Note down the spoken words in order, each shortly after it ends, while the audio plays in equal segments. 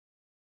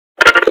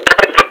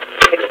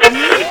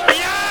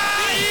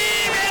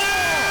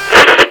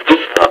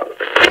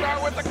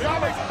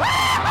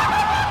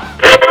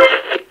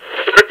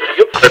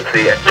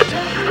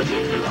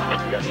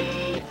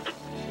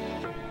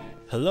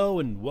Hello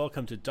and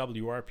welcome to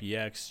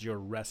WRPX, your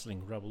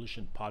Wrestling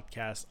Revolution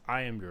podcast.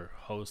 I am your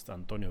host,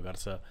 Antonio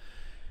Garza,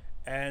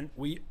 and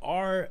we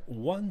are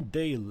one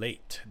day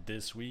late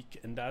this week,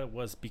 and that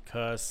was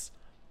because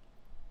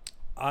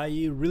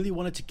I really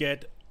wanted to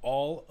get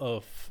all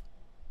of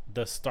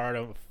the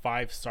Stardom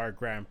 5-Star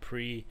Grand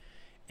Prix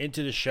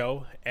into the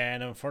show,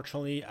 and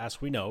unfortunately,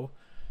 as we know,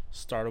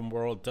 Stardom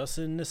World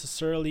doesn't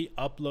necessarily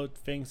upload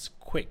things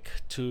quick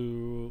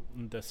to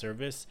the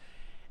service.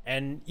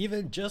 And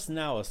even just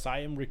now, as I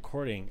am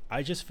recording,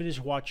 I just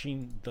finished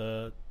watching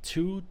the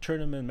 2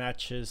 tournament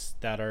matches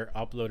that are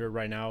uploaded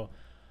right now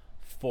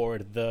for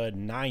the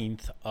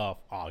 9th of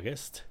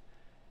August.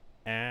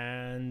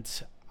 And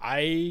so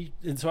I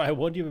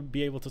won't even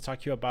be able to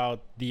talk to you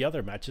about the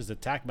other matches, the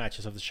tag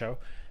matches of the show,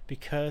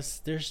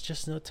 because there's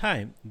just no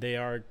time. They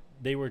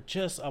were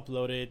just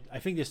uploaded. I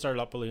think they started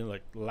uploading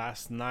like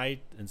last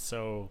night, and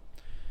so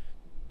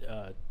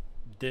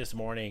this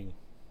morning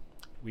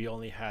we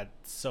only had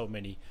so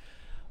many.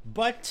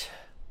 But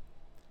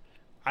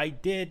I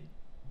did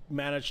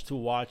manage to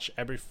watch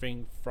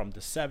everything from the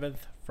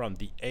 7th, from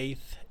the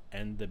 8th,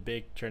 and the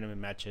big tournament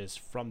matches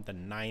from the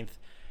 9th,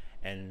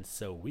 and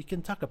so we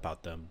can talk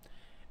about them.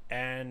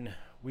 And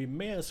we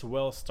may as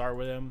well start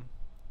with them.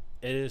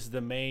 It is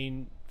the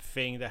main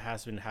thing that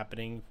has been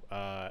happening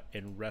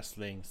in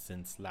wrestling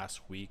since last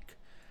week.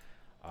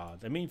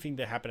 The main thing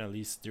that happened at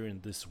least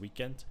during this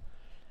weekend.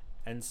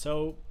 And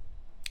so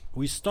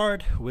we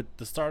start with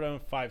the Stardom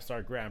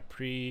 5-Star Grand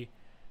Prix,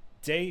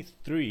 Day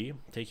 3,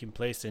 taking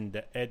place in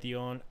the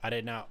Edion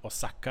Arena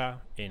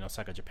Osaka in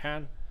Osaka,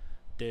 Japan.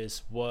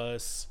 This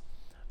was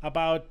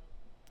about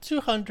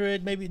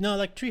 200,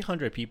 like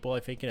 300 people, I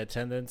think, in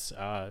attendance.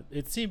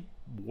 It seemed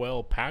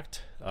well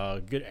packed,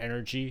 good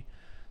energy.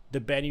 The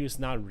venue is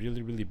not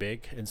really, really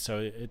big, and so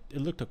it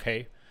looked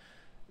okay.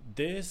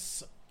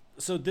 This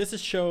is a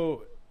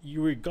show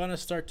you were gonna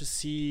start to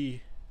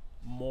see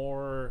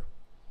more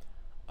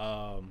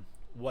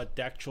what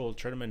the actual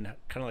tournament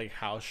kind of like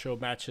house show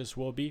matches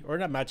will be, or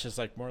not matches,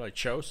 like more like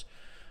shows,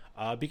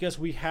 because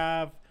we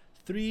have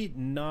 3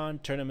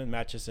 non-tournament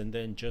matches and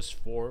then just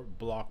 4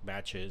 block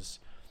matches,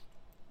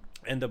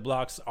 and the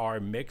blocks are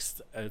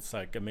mixed. It's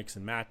like a mix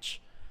and match.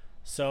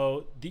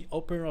 So the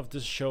opener of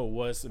this show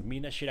was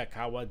Mina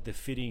Shirakawa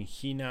defeating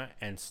Hina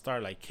and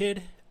Starlight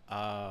Kid.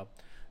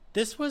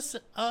 This was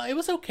it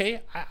was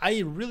okay.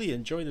 I really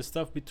enjoyed the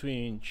stuff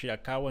between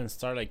Shirakawa and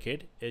Starlight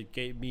Kid. It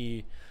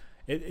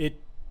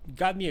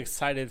got me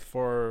excited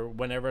for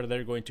whenever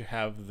they're going to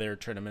have their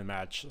tournament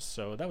match.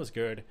 So that was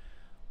good.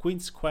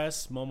 Queen's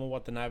Quest, Momo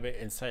Watanabe,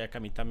 and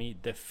Sayaka Mitami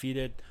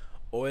defeated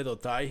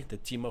Oedo Tai, the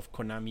team of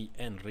Konami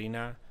and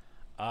Rina.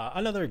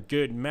 Another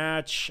good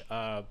match,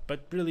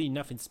 but really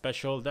nothing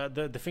special.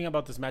 The thing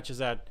about this match is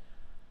that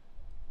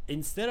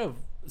instead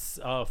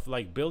of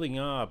like building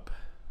up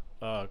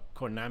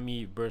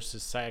Konami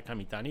versus Sayaka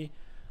Mitani,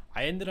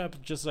 I ended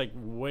up just like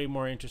way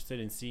more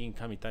interested in seeing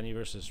Kamitani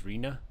versus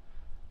Rina.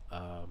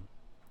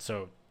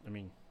 So I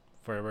mean,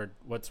 for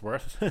what's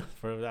worth,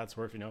 for that's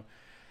worth,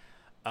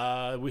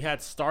 we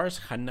had Stars,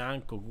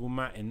 Hanan,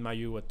 Koguma, and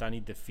Mayu Watani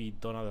defeat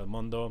Donna Del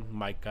Mondo,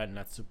 Maika,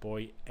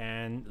 Natsupoi,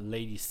 and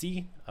Lady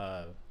C.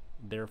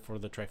 There for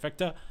the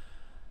trifecta.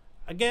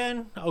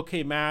 Again,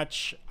 okay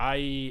match.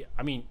 I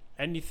mean,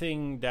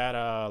 anything that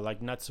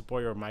like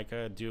Natsupoi or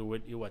Maika do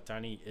with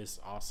Iwatani is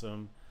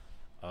awesome.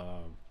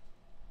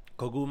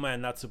 Koguma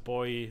and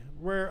Natsupoi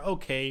were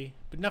okay,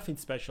 but nothing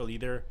special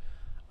either.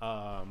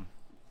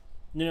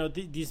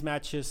 These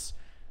matches,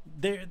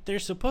 they're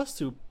supposed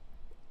to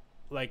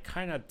like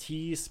kind of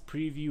tease,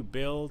 preview,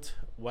 build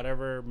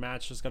whatever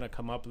match is going to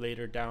come up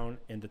later down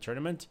in the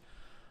tournament,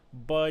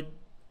 but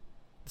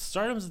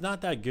Stardom's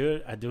not that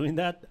good at doing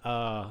that.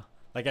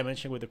 Like I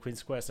mentioned with the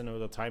Queen's Quest and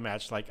with the time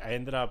match, like I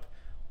ended up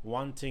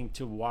wanting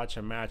to watch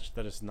a match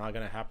that is not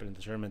going to happen in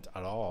the tournament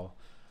at all.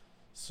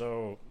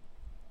 So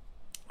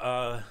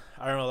I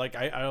don't know, like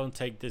I don't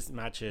take these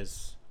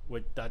matches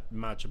with that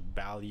much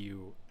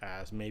value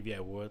as maybe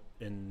I would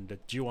in the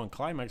G1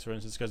 Climax, for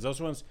instance, because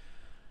those ones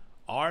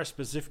are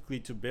specifically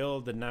to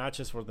build the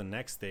matches for the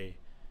next day,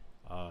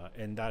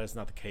 and that is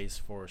not the case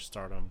for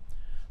Stardom.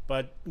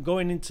 But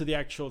going into the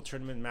actual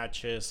tournament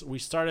matches, we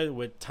started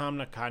with Tam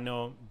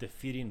Nakano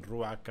defeating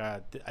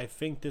Ruaka. I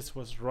think this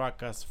was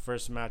Ruaka's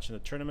first match in the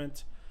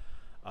tournament,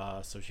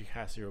 so she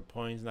has 0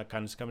 points.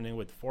 Nakano's coming in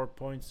with 4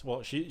 points.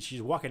 Well,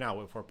 she's walking out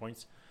with 4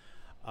 points.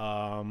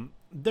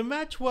 The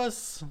match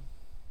was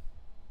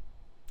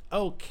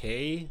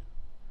okay.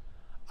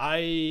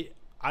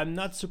 I'm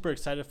not super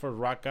excited for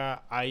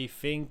Ruaka. I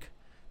think,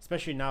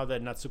 especially now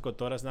that Natsuko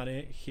Tora's not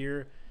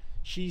here,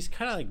 she's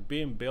kind of like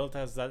being built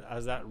as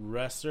that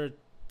wrestler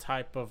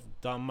type of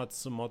Don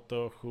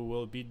Matsumoto who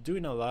will be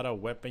doing a lot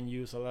of weapon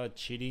use, a lot of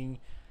cheating,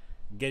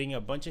 getting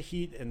a bunch of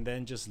heat and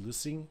then just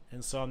losing.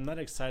 And so I'm not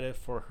excited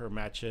for her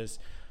matches.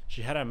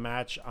 she had a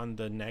match on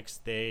the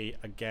next day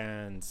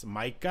against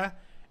Maika,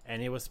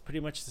 and it was pretty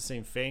much the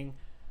same thing.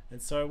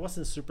 And so I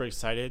wasn't super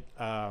excited.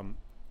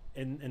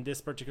 In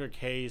this particular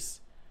case,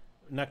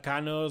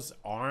 Nakano's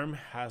arm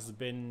has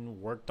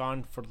been worked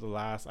on for the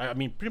last. I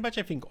mean, pretty much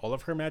I think all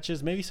of her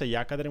matches. Maybe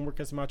Sayaka didn't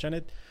work as much on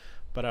it,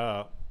 but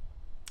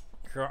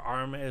her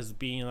arm is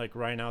being like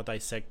right now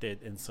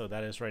dissected, and so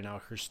that is right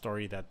now her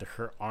story that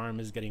her arm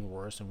is getting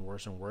worse and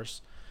worse and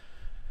worse.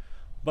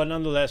 But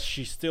nonetheless,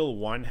 she still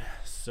won,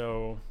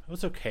 so it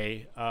was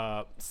okay.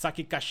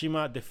 Saki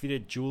Kashima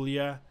defeated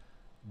Julia.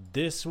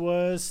 This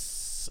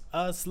was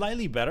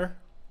slightly better.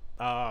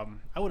 I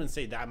wouldn't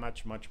say that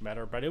much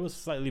better, but it was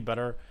slightly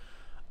better.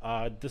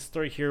 The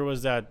story here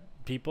was that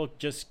people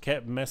just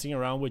kept messing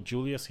around with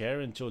Julia's hair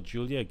until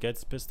Julia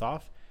gets pissed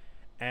off.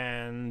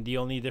 And the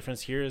only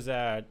difference here is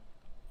that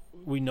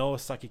we know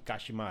Saki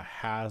Kashima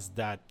has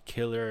that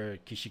killer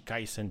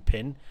Kishikaisen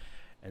pin.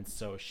 And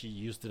so she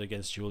used it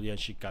against Julia and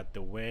she got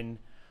the win.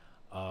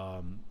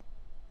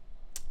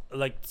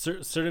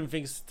 Certain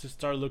things to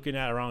start looking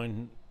at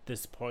around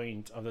this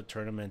point of the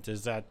tournament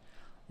is that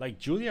like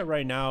Julia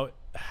right now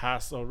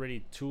has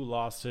already 2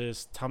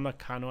 losses. Tam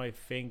Nakano, I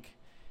think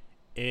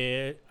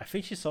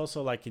she's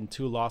also like in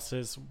 2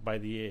 losses by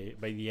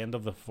the end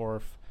of the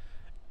 4th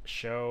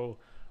show.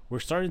 We're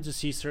starting to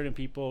see certain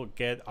people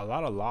get a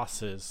lot of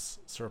losses,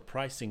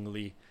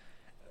 surprisingly,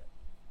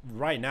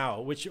 right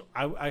now, which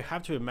I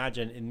have to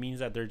imagine it means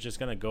that they're just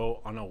gonna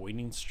go on a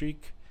winning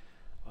streak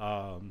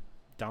down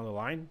the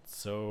line.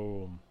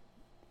 So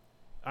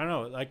I don't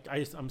know, like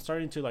I'm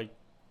starting to like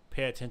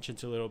pay attention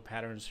to little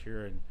patterns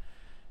here, and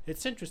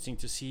it's interesting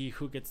to see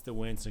who gets the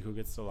wins and who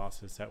gets the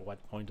losses at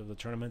what point of the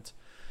tournament.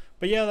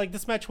 But yeah, like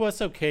this match was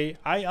okay.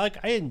 I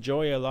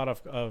enjoy a lot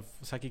of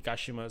Saki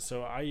Kashima,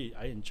 so I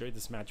enjoyed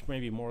this match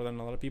maybe more than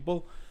a lot of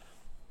people.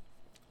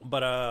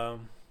 But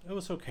it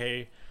was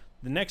okay.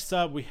 The next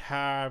up we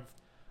have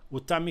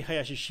Utami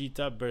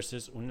Hayashishita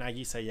versus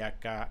Unagi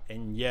Sayaka,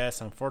 and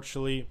yes,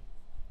 unfortunately,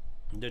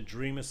 the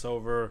dream is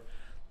over.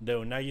 The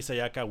Unagi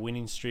Sayaka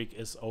winning streak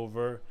is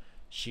over.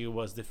 She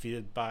was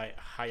defeated by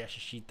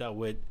Hayashishita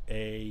with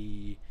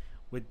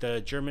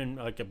the German,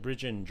 like a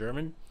bridge in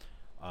German.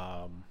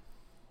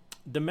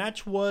 The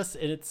match was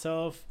in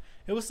itself,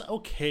 it was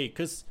okay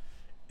because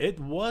it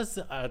was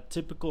a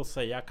typical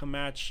Sayaka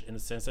match in the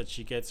sense that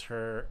she gets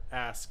her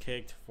ass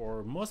kicked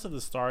for most of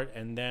the start,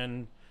 and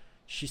then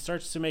she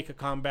starts to make a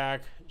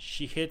comeback.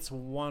 She hits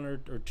 1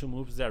 or 2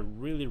 moves that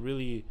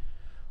really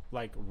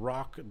like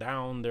rock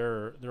down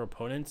their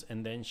opponents,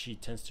 and then she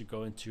tends to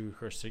go into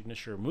her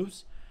signature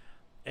moves.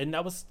 And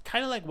that was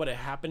kind of like what had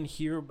happened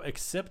here,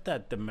 except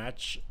that the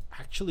match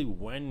actually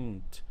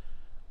went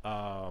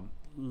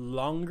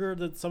longer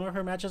than some of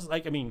her matches.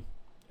 Like, I mean,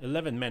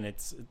 11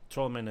 minutes,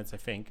 12 minutes, I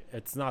think.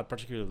 It's not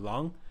particularly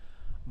long,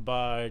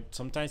 but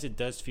sometimes it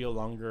does feel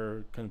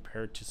longer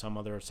compared to some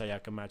other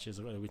Sayaka matches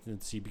that we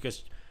didn't see,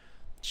 because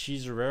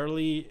she's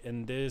rarely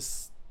in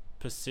this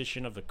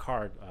position of the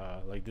card.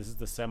 Like, this is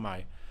the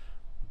semi.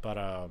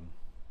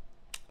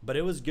 But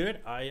it was good.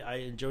 I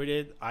enjoyed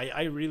it.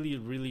 I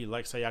really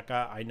like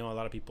Sayaka. I know a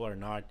lot of people are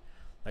not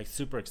like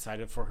super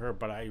excited for her,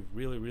 but I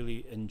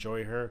really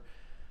enjoy her.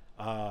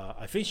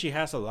 I think she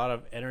has a lot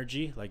of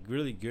energy, like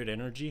really good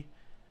energy,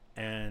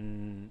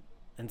 and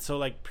so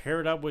like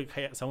paired up with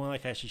someone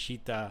like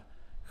Hayashishita,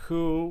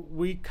 who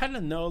we kind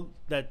of know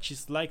that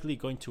she's likely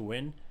going to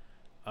win.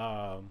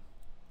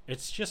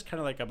 It's just kind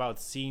of like about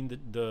seeing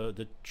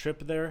the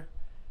trip there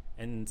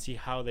and see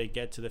how they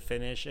get to the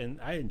finish, and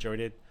I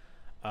enjoyed it.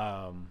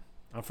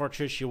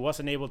 Unfortunately, she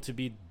wasn't able to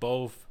beat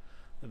both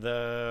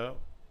the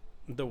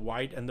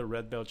white and the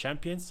red belt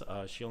champions.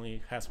 She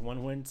only has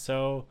 1 win,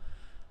 so.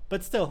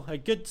 But still,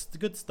 good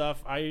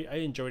stuff. I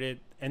enjoyed it.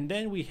 And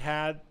then we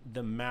had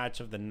the match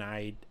of the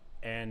night,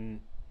 and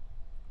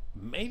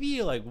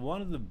maybe like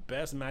one of the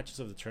best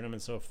matches of the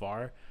tournament so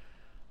far.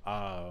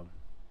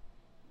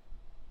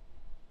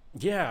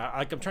 Yeah,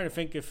 like I'm trying to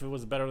think if it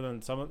was better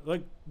than some.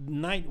 Like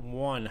night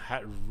 1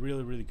 had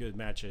really good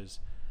matches.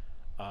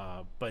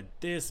 But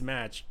this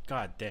match,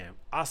 goddamn,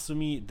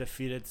 Asumi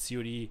defeated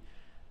Syuri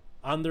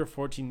under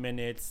 14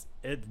 minutes.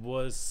 It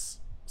was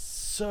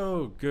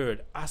so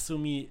good.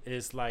 Asumi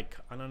is like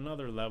on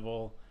another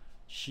level.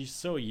 She's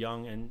so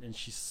young and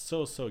she's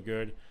so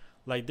good.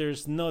 Like,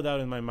 there's no doubt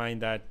in my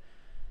mind that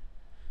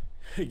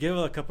give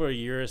it a couple of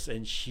years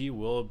and she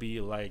will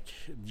be like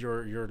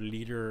your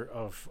leader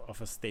of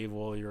a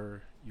stable,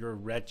 your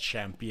red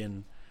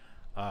champion.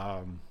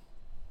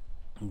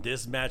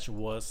 This match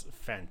was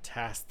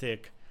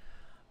fantastic.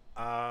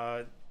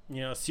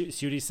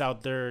 Syuri's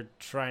out there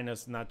trying to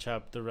snatch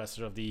up the rest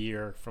of the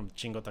year from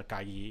Shingo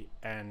Takagi,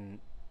 and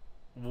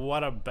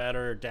what a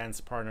better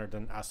dance partner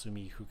than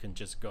Asumi, who can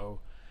just go.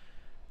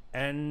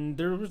 And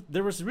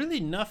there was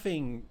really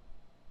nothing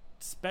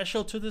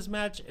special to this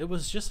match. It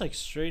was just like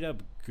straight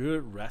up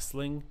good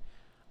wrestling.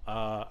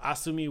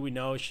 Asumi, we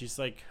know she's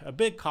like a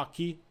bit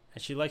cocky,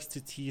 and she likes to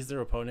tease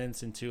their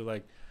opponents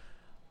into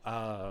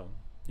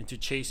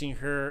chasing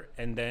her,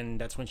 and then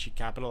that's when she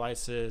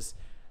capitalizes.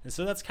 And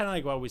so that's kind of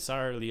like what we saw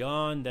early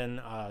on. Then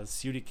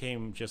Syuri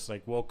came, just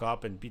like woke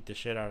up and beat the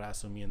shit out of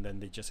Asumi, and then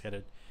they just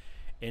headed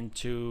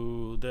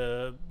into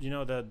the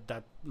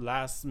that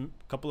last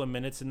couple of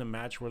minutes in the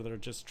match where they're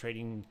just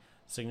trading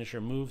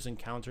signature moves and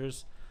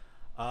counters.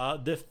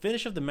 The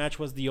finish of the match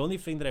was the only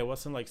thing that I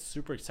wasn't like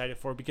super excited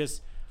for,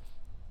 because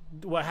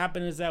what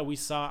happened is that we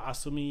saw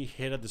Asumi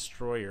hit a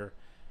destroyer,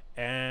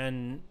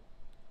 and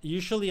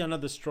usually on a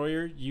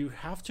destroyer you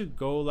have to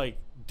go like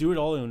do it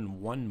all in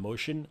one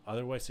motion,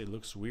 otherwise it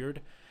looks weird.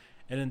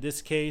 And in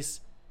this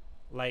case,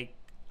 like,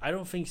 I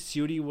don't think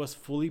Syuri was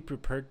fully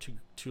prepared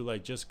to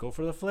like just go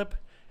for the flip,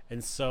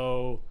 and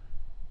so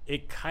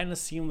it kind of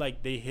seemed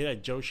like they hit a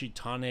Joshi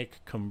tonic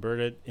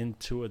converted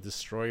into a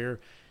destroyer,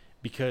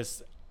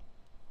 because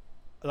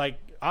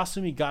like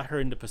Asumi got her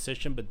into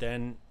position, but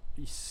then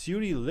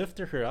Syuri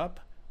lifted her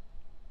up,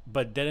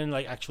 but didn't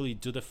like actually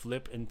do the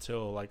flip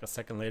until like a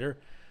second later.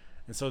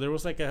 And so there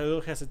was like a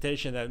little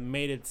hesitation that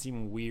made it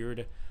seem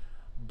weird.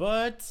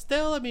 But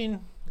still,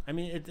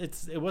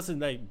 it wasn't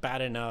like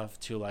bad enough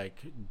to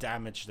like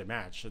damage the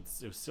match. It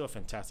was still a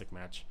fantastic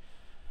match.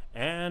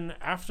 And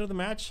after the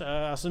match,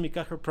 Asumi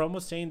got her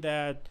promo saying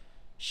that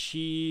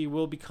she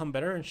will become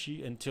better, and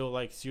until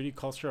like Syuri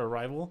calls her a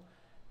rival.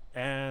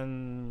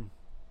 And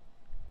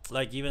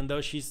like, even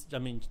though she's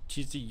the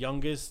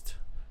youngest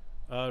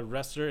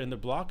wrestler in the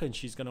block, and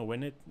she's gonna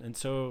win it. And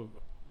so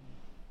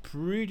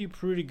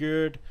pretty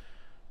good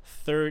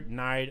third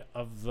night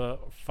of the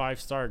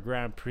 5-star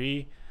Grand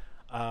Prix.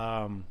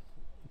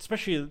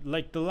 Especially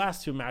like the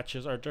last two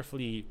matches are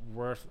definitely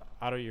worth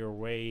out of your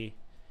way,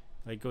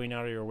 like going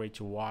out of your way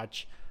to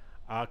watch.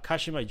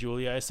 Kashima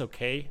Julia is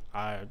okay.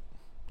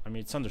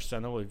 It's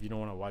understandable if you don't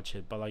want to watch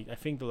it, but like I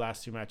think the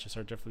last two matches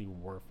are definitely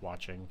worth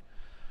watching.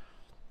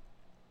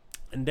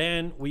 And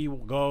then we will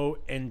go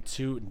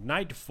into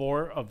night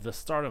 4 of the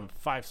Stardom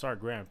 5-star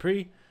Grand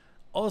Prix,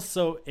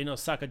 also in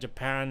Osaka,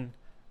 Japan.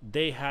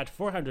 They had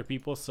 400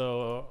 people,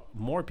 so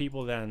more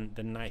people than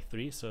night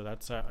 3, so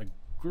that's a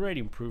great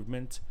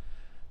improvement.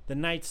 The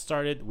night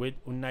started with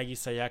Unagi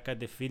Sayaka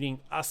defeating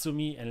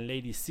Asumi and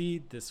Lady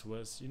C. This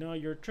was,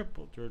 your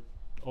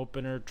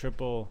opener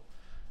triple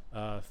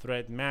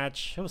threat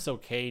match. It was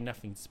okay,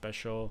 nothing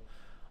special.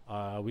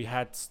 We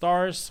had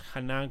stars.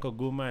 Hanan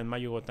Koguma and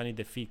Mayu Watani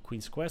defeat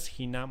Queen's Quest,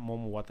 Hina,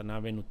 Momo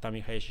Watanabe, and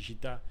Utami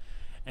Hayashishita.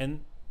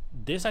 And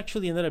this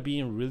actually ended up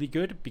being really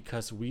good,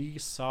 because we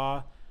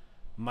saw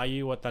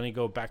Mayu Watani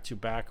go back to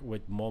back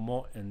with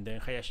Momo and then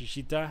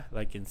Hayashishita,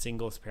 like in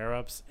singles pair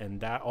ups, and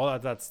that all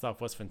of that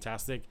stuff was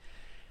fantastic.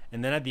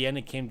 And then at the end,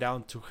 it came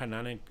down to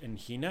Hanan and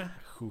Hina,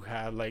 who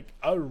had like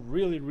a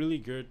really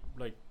good,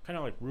 like kind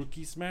of like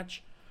rookies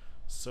match.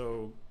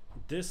 So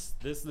this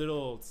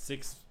little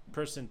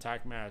 6-person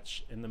tag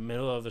match in the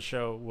middle of the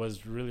show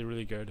was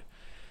really good.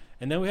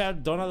 And then we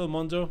had Donna Del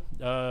Mondo,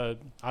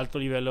 Alto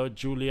Livello,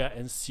 Julia,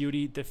 and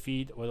Syuri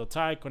defeat Oedo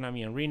Tai,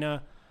 Konami, and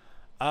Rina.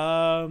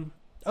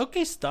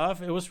 Okay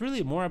stuff. It was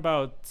really more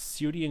about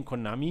Syuri and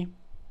Konami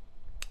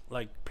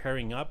like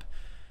pairing up,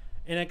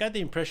 and I got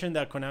the impression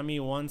that Konami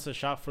wants a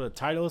shot for the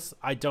titles.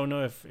 I don't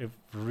know if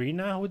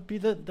Rina would be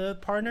the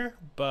partner,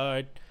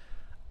 but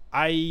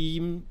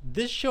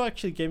this show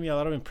actually gave me a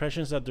lot of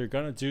impressions that they're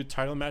gonna do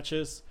title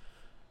matches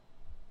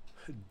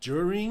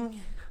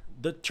during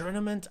the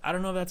tournament. I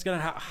don't know if that's gonna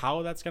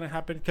how that's gonna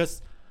happen,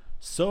 because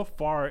so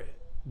far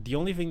the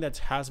only thing that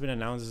has been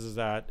announced is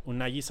that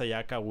Unagi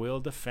Sayaka will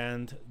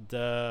defend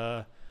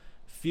the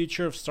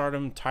Future of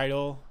Stardom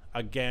title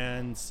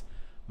against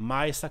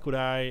Mai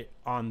Sakurai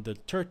on the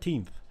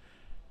 13th,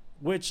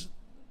 which,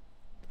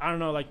 I don't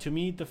know, like, to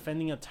me,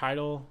 defending a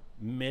title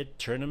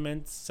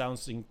mid-tournament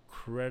sounds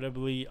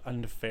incredibly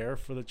unfair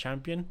for the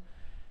champion.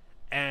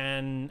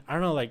 And I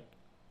don't know, like,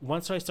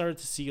 once I started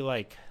to see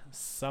like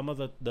some of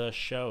the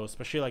shows,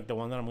 especially like the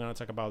one that I'm going to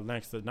talk about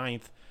next, the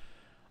 9th,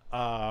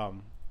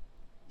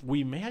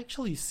 we may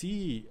actually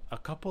see a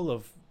couple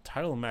of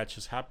title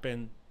matches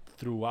happen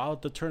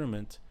throughout the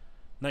tournament.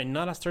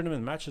 Not as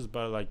tournament matches,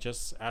 but like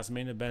just as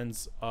main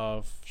events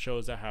of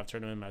shows that have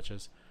tournament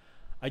matches.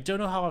 I don't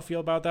know how I feel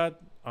about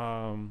that.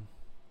 But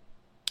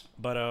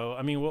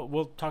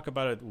we'll talk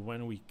about it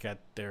when we get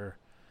there.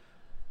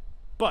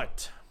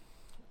 But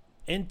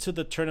into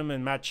the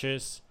tournament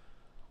matches.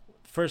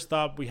 First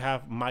up, we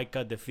have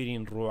Maika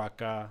defeating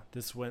Ruaka.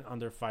 This went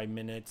under 5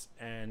 minutes,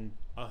 and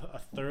a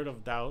third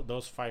of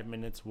those 5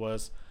 minutes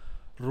was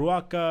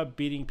Ruaka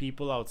beating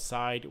people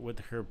outside with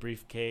her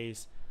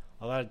briefcase.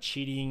 A lot of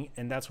cheating,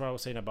 and that's what I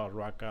was saying about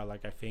Ruaka.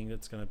 Like, I think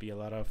that's going to be a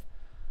lot of...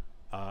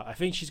 I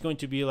think she's going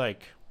to be,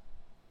 like,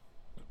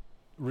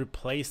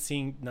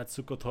 replacing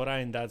Natsuko Tora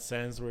in that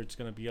sense, where it's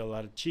going to be a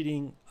lot of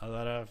cheating, a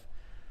lot of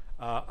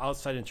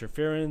outside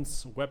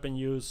interference, weapon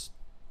use,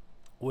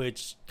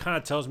 which kind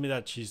of tells me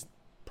that she's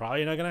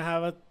probably not going to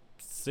have a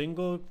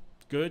single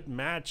good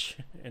match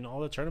in all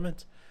the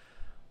tournament.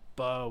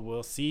 But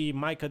we'll see.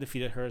 Maika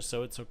defeated her,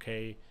 so it's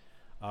okay.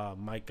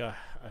 Maika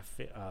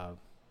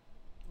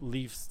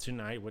leaves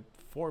tonight with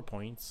 4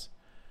 points.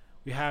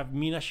 We have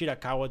Mina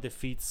Shirakawa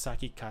defeats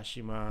Saki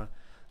Kashima.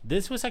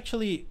 This was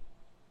actually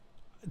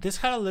this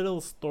had a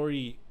little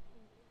story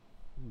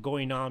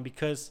going on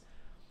because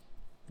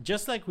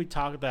just like we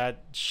talked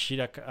that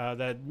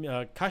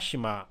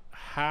Kashima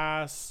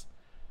has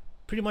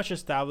pretty much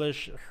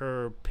established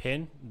her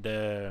pin,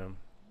 the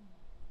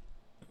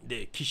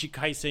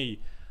Kishikaise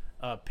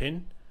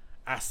pin,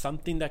 as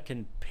something that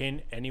can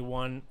pin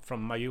anyone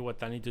from Mayu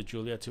Iwatani to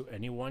Julia to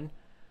anyone.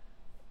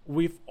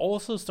 We've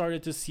also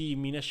started to see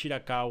Mina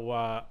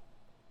Shirakawa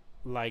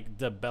like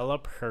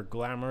develop her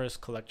glamorous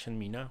collection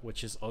Mina,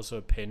 which is also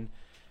a pin,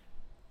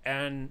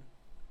 and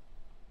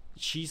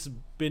she's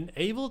been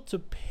able to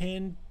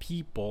pin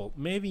people,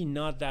 maybe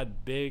not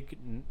that big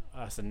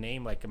as a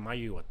name like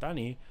Mayu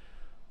Iwatani,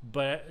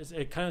 but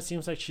it kind of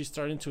seems like she's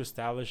starting to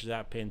establish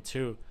that pin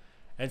too.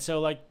 And so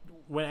like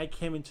when I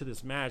came into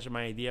this match,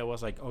 my idea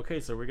was like, okay,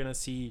 so we're gonna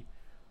see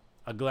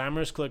a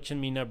glamorous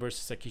collection Mina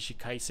versus a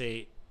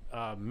Kishikaise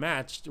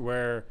match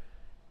where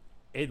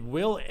it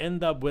will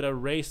end up with a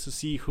race to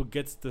see who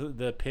gets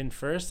the pin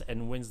first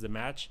and wins the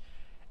match.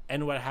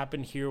 And what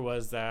happened here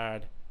was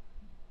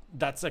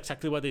that's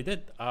exactly what they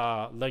did.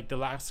 Like the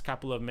last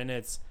couple of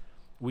minutes,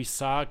 we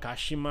saw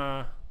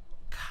Kashima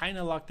kind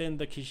of locked in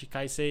the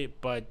Kishikaise,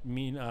 but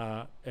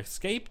Mina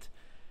escaped,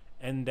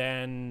 and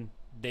then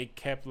they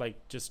kept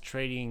like just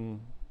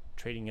trading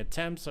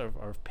attempts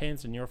or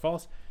pins and near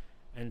falls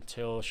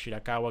until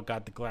Shirakawa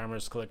got the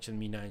glamorous collection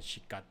Mina and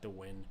she got the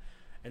win.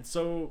 And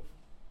so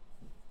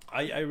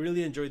I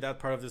really enjoyed that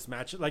part of this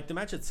match. Like the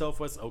match itself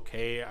was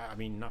okay. I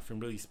mean, nothing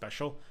really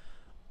special,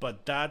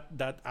 but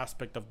that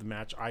aspect of the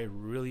match I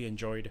really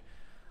enjoyed.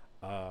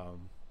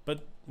 But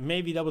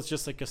maybe that was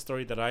just like a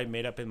story that I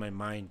made up in my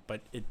mind,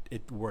 but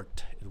it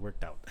worked. It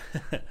worked out.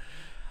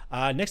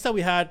 Next up,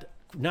 we had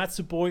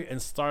Natsupoi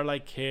and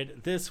Starlight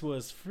Kid. This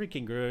was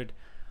freaking good.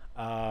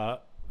 I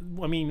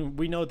mean,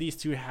 we know these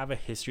two have a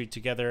history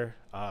together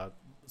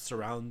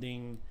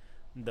surrounding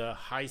the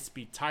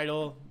high-speed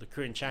title. The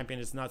current champion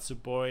is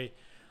Natsupoi.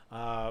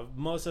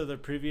 Most of the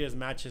previous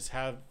matches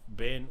have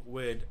been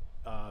with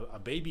a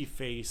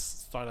babyface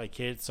Starlight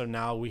Kid. So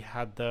now we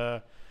had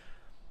the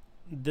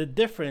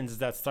difference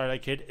that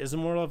Starlight Kid is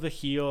more of the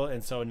heel,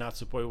 and so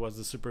Natsupoi was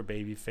the super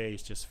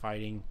babyface, just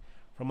fighting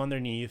from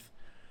underneath.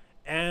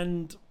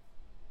 And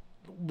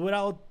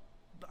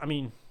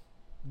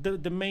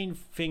the main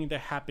thing that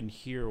happened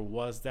here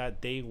was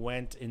that they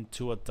went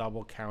into a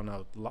double count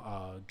out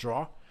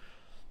draw.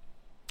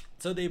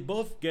 So they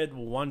both get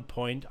 1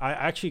 point. I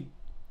actually,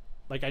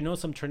 like, I know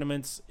some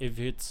tournaments, if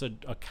it's a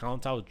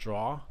count out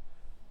draw,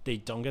 they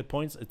don't get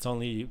points. It's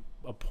only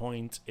a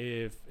point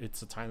if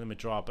it's a time limit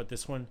draw. But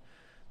this one,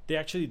 they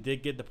actually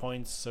did get the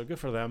points, so good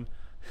for them.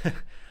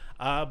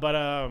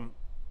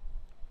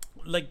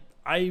 Like,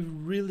 I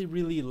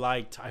really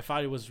liked, I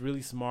thought it was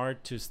really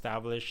smart to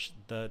establish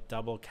the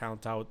double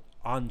count out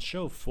on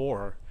show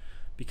 4,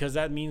 because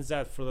that means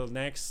that for the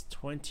next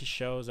 20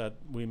 shows that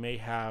we may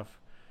have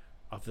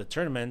of the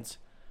tournament,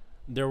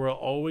 there will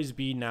always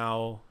be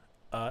now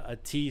a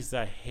tease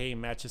that, hey,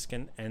 matches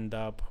can end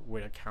up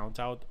with a count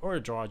out or a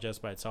draw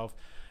just by itself,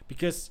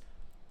 because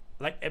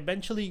like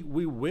eventually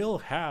we will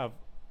have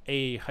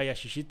a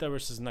Hayashishita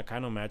versus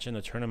Nakano match in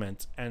the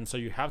tournament, and so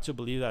you have to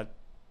believe that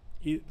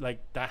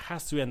that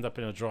has to end up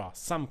in a draw,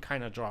 some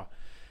kind of draw.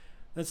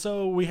 And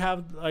so we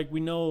have, like, we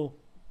know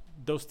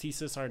those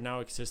teases are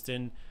now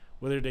existing.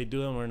 Whether they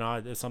do them or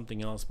not is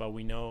something else, but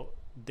we know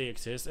they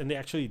exist, and they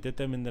actually did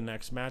them in the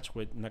next match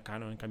with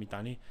Nakano and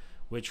Kamitani,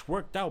 which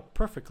worked out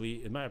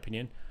perfectly in my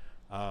opinion.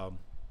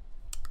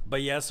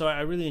 But yeah, so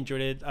I really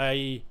enjoyed it.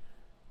 I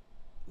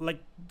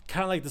like,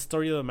 kind of like the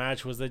story of the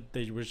match was that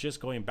they were just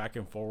going back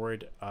and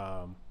forward.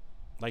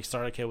 Like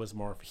Starlight Kid was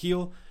more of a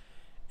heel,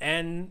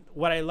 and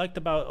what I liked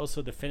about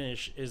also the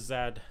finish is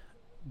that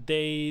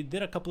they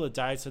did a couple of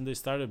dives and they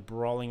started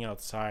brawling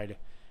outside.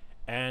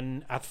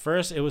 And at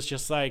first it was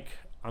just like,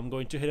 I'm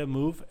going to hit a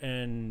move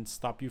and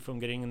stop you from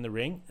getting in the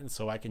ring, and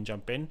so I can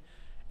jump in.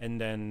 And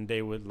then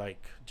they would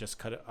like just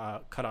cut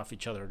off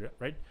each other,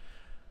 right?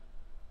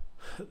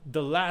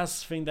 The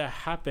last thing that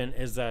happened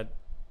is that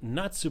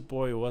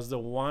Natsupoi was the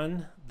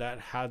one that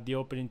had the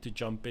opening to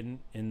jump in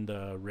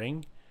the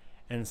ring,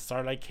 and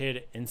Starlight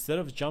Kid, instead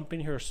of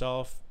jumping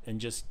herself and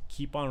just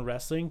keep on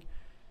wrestling,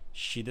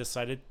 she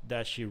decided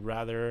that she'd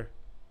rather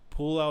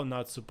pull out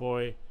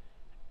Natsupoi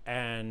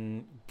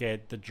and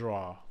get the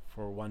draw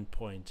for 1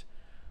 point,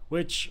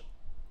 which,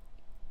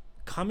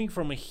 coming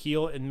from a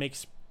heel, it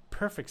makes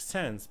perfect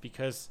sense,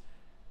 because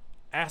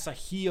as a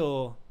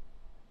heel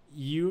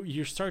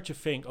you start to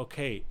think,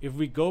 okay, if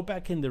we go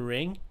back in the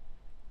ring,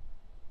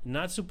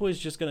 Natsupoi is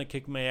just gonna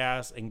kick my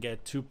ass and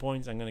get 2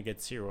 points. I'm gonna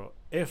get 0.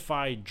 If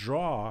I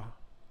draw,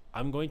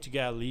 I'm going to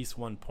get at least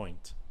 1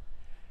 point.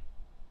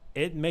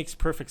 It makes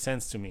perfect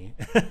sense to me.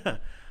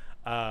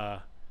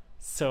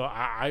 So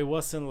I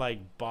wasn't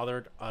like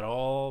bothered at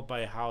all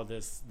by how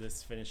this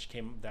finish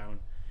came down.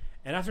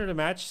 And after the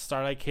match,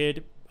 Starlight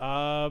Kid,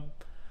 I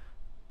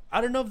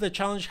don't know if the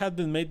challenge had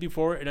been made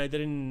before and I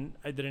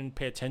didn't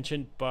pay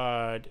attention,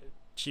 but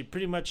she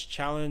pretty much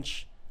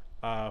challenged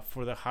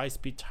for the high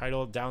speed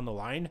title down the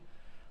line,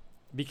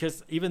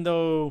 because even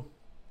though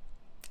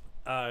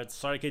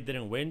Starlight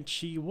didn't win.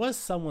 She was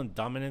somewhat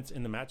dominant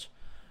in the match,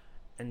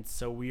 and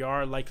so we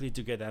are likely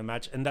to get that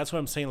match. And that's what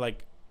I'm saying.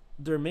 Like,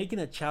 they're making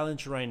a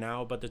challenge right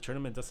now, but the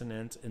tournament doesn't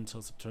end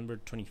until September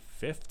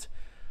 25th.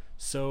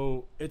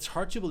 So it's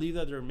hard to believe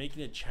that they're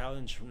making a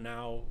challenge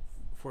now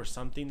for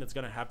something that's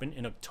going to happen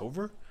in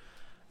October.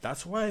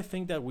 That's why I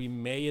think that we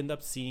may end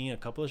up seeing a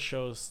couple of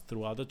shows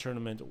throughout the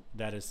tournament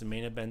that is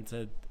main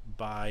evented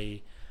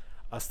by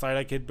a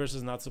Starlight Kid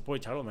versus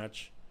Natsupoi title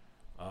match.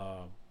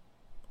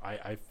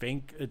 I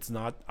think it's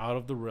not out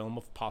of the realm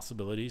of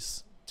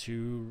possibilities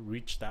to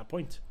reach that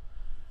point.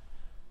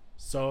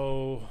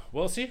 So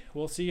we'll see.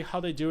 We'll see how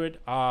they do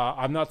it.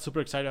 I'm not super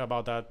excited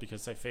about that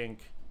because I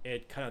think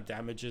it kind of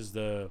damages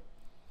the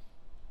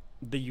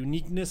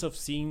uniqueness of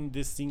seeing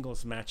these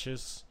singles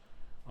matches,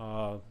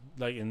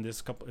 like in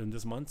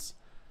this months.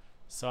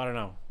 So I don't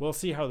know. We'll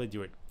see how they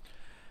do it.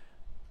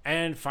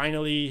 And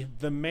finally,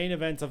 the main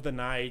event of the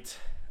night,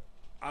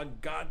 a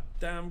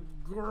goddamn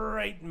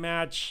great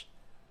match.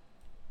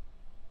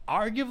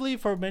 Arguably,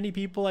 for many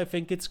people, I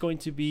think it's going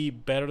to be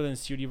better than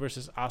Syuri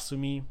versus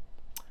Asumi.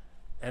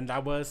 And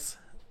that was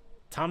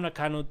Tam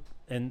Nakano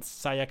and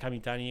Saya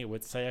Kamitani,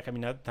 with Saya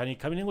Kamitani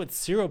coming in with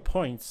 0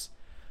 points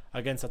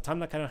against Tam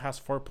Nakano has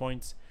 4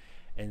 points,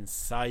 and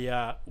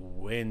Saya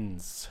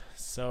wins.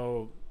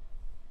 So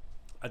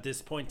at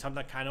this point, Tam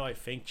Nakano, I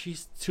think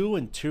she's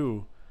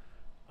 2-2,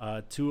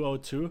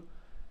 2-0-2.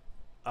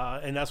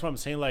 And that's what I'm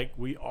saying. Like,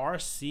 we are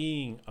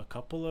seeing a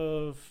couple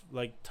of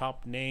like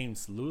top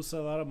names lose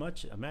a lot of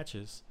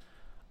matches.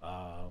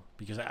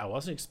 Because I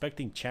wasn't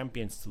expecting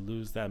champions to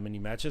lose that many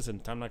matches,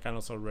 and Tam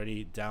Nakano's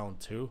already down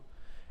 2,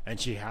 and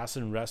she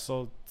hasn't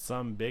wrestled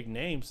some big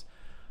names.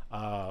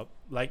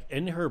 Like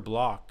in her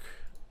block,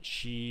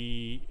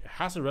 she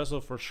hasn't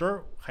wrestled for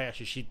sure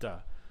Hayashi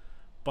Shita,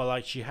 but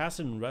like she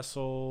hasn't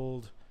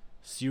wrestled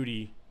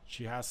Syuri.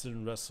 She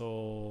hasn't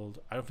wrestled.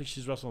 I don't think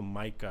she's wrestled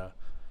Maika,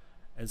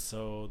 and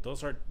so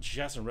she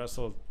hasn't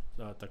wrestled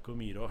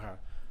Takumi Iroha.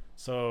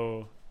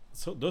 So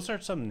those are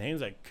some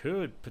names that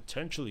could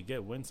potentially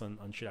get wins on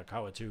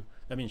Shirakawa too.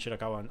 I mean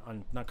Shirakawa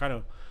on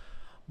Nakano.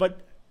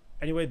 But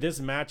anyway, this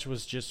match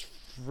was just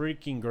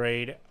freaking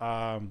great.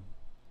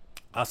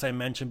 As I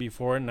mentioned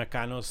before,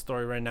 Nakano's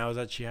story right now is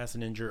that she has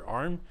an injured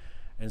arm,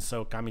 and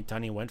so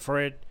Kamitani went for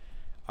it.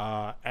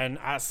 And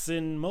as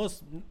in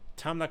most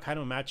Tam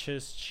Nakano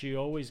matches, she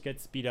always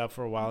gets beat up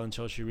for a while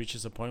until she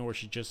reaches a point where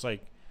she just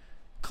like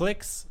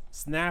clicks,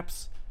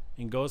 snaps,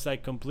 and goes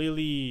like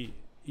completely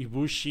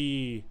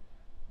Ibushi,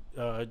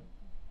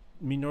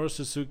 Minoru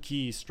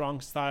Suzuki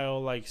strong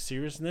style like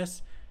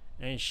seriousness,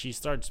 and she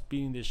starts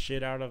beating the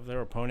shit out of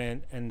their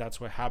opponent, and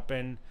that's what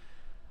happened.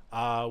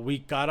 We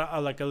got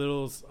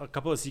a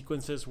couple of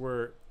sequences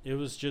where it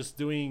was just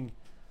doing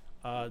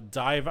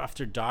dive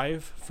after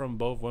dive from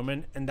both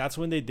women, and that's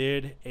when they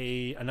did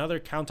another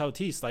count out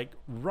tease, like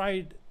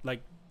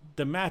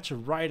the match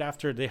right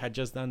after they had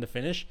just done the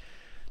finish.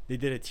 They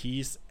did a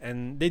tease,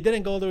 and they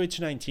didn't go all the way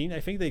to 19. I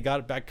think they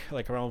got back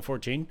like around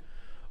 14,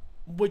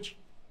 which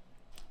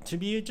to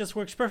me it just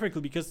works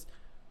perfectly because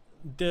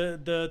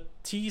the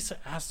tease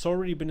has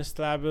already been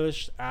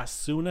established. As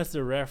soon as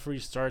the referee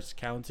starts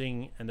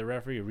counting and the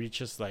referee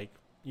reaches like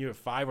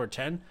 5 or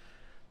 10,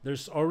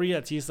 there's already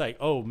a tease like,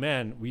 oh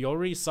man, we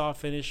already saw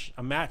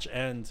a match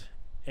end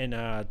in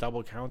a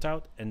double count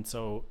out, and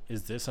so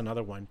is this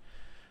another one?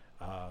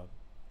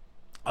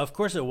 Of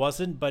course it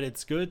wasn't, but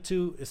it's good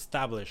to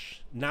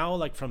establish now,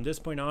 like from this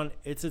point on,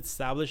 it's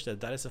established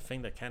that is a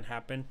thing that can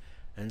happen,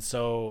 and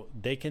so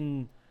they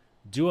can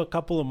do a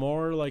couple of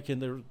more like in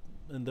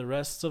the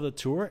rest of the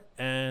tour,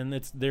 and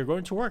they're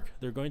going to work.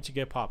 They're going to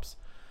get pops.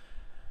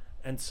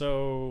 And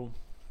so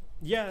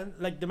yeah,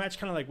 like the match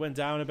kind of like went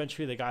down.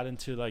 Eventually they got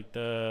into like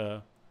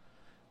the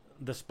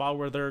spot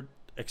where they're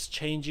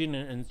exchanging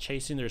and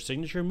chasing their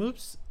signature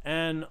moves,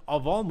 and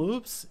of all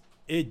moves,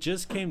 it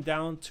just came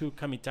down to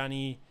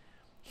Kamitani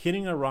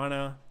hitting a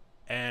Rana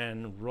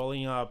and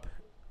rolling up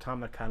Tam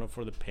Nakano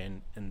for the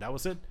pin, and that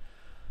was it.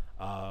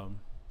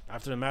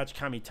 After the match,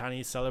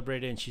 Kamitani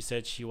celebrated, and she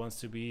said she wants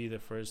to be the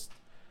first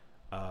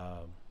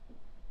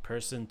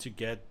person to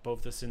get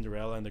both the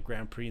Cinderella and the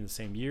Grand Prix in the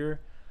same year.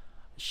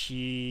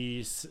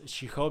 She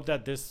hoped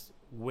that this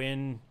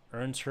win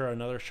earns her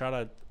another shot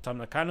at Tam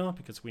Nakano,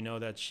 because we know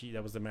that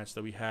that was the match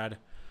that we had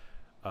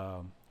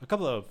a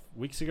couple of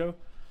weeks ago.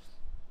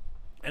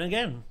 And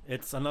again,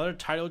 it's another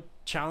title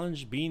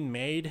challenge being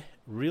made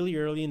really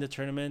early in the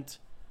tournament.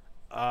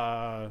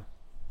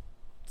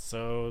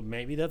 So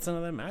maybe that's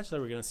another match that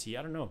we're gonna see.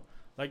 I don't know.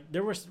 Like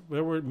there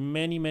were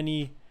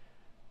many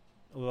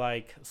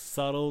like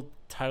subtle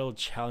title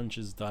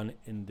challenges done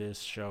in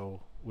this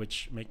show,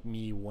 which make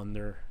me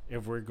wonder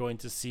if we're going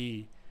to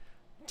see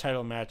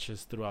title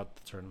matches throughout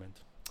the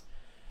tournament.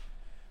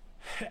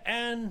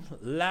 And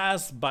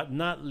last but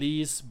not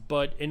least,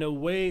 but in a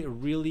way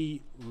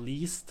really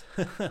least,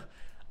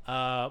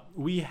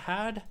 we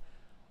had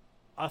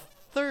a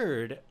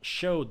third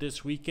show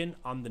this weekend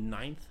on the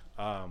 9th.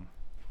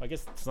 I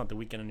guess it's not the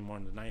weekend anymore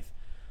on the 9th,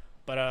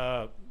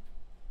 but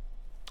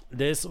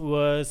this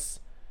was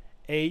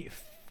a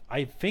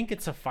I think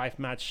it's a 5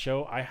 match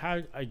show.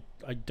 I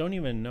don't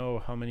even know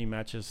how many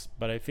matches,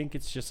 but I think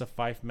it's just a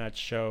 5 match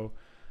show.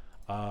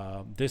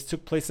 This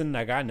took place in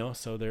Nagano,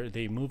 so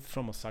they moved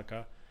from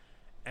Osaka,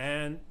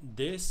 and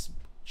this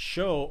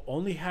show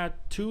only had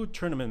 2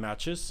 tournament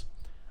matches.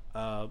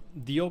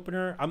 The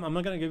opener, I'm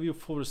not gonna give you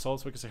full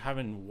results because I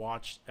haven't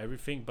watched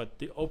everything, but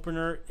the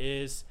opener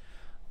is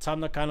Tam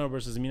Nakano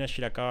versus Mina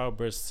Shirakawa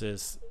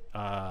versus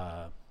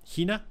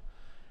Hina,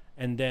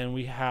 and then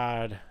we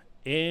had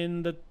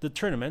in the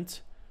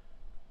tournament,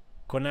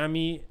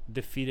 Konami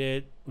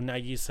defeated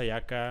Unagi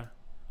Sayaka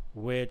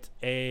with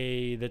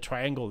the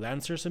triangle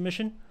lancer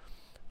submission.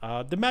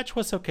 The match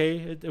was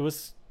okay.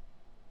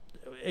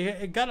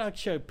 It got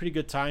actually a pretty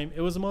good time.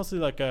 It was mostly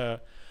like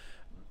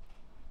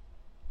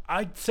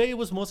I'd say it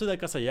was mostly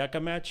like a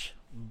Sayaka match,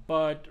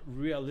 but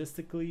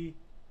realistically,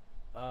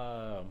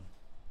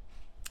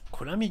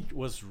 Konami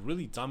was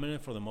really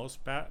dominant for the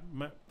most part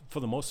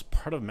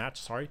of the match.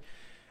 Sorry,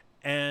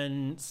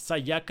 and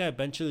Sayaka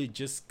eventually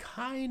just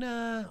kind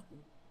of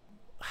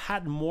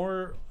had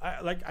more.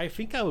 I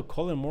think I would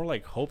call it more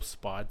like hope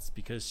spots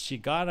because she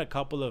got a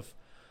couple of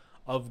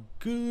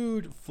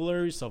good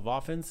flurries of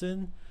offense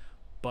in,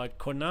 but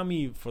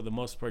Konami for the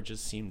most part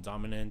just seemed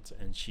dominant,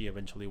 and she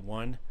eventually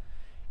won.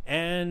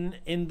 And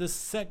in the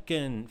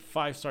second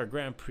 5-star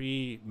Grand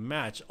Prix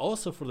match,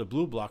 also for the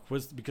blue block,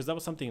 was because that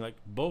was something like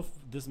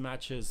both these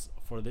matches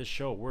for this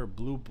show were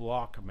blue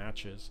block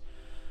matches,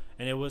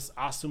 and it was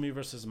Asumi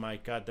versus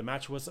Maika. The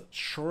match was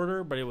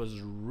shorter, but it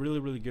was really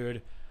really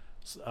good.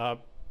 I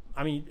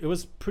mean, it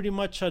was pretty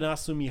much an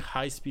Asumi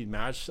high speed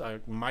match.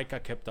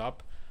 Maika kept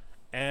up,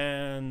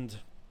 and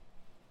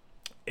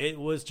it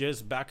was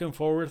just back and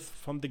forth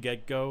from the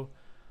get go.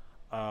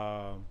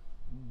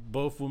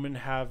 Both women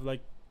have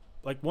like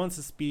one's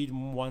a speed,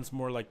 one's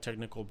more like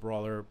technical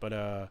brawler,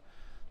 but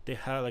they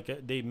had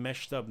they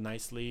meshed up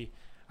nicely.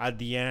 At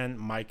the end,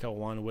 Maika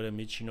won with a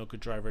Michinoku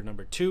driver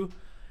number 2,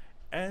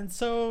 and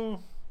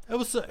so it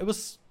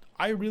was.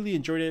 I really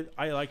enjoyed it.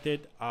 I liked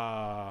it,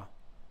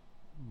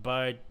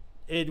 but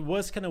it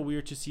was kind of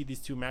weird to see these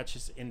 2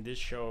 matches in this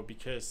show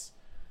because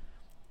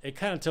it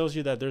kind of tells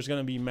you that there's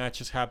gonna be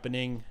matches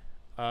happening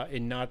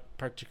in not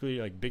particularly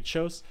like big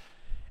shows,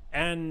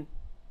 and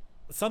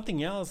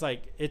something else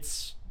like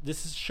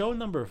this is show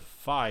number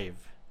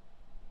 5,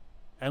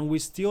 and we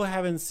still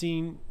haven't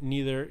seen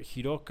neither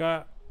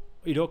Iroka.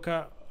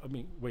 I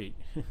mean, wait,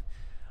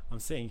 I'm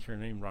saying her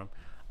name wrong.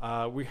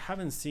 We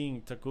haven't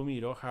seen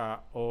Takumi Iroha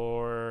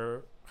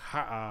or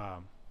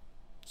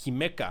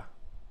Himeka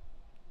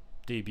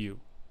debut.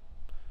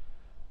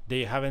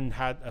 They haven't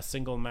had a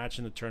single match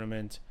in the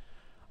tournament.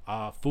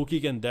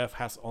 Fukigen Dev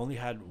has only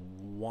had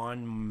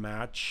 1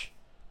 match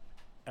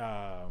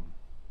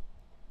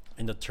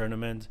in the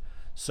tournament.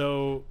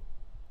 So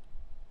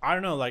I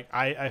don't know, like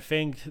I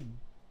think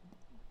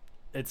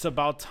it's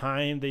about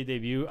time they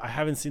debut. I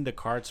haven't seen the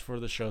cards for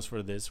the shows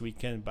for this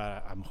weekend,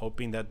 but I'm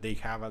hoping that they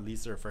have at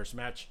least their first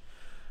match.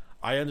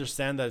 I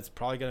understand that it's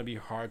probably going to be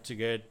hard to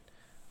get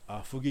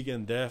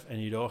Fukigen Dev and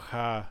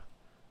Iroha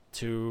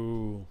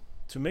to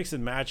mix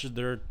and match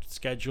their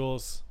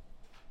schedules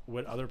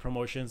with other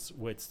promotions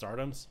with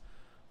Stardoms,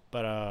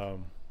 but I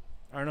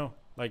don't know,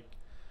 like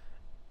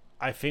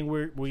I think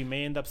we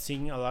may end up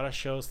seeing a lot of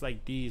shows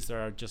like these that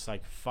are just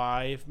like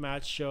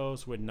 5-match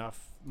shows with not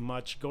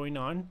much going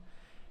on,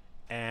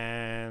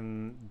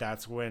 and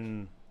that's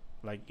when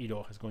like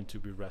Ito is going to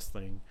be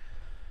wrestling.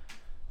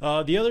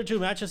 The other 2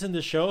 matches in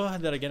the show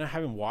that again I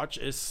haven't watched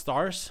is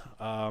Stars,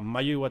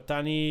 Mayu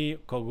Iwatani,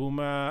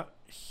 Koguma,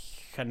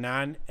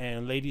 Hanan,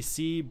 and Lady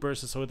C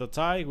versus Oedo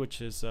Tai, which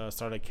is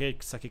Starlight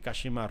Kid, Saki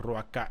Kashima,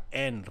 Ruaka,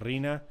 and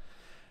Rina.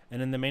 And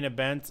then the main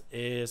event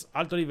is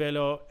Alto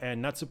Rivelo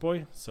and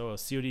Natsupoi. So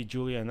Siuri,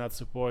 Julia,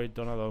 Natsupoi,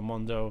 Donna Del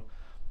Mondo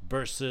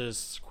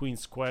versus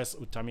Queen's Quest,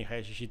 Utami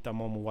Hayashishita,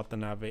 Momo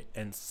Watanabe,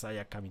 and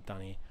Saya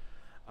Kamitani.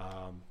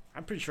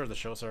 I'm pretty sure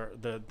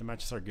the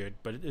matches are good,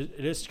 but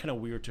it is kind of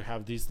weird to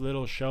have these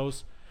little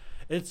shows.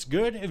 It's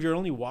good if you're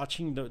only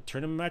watching the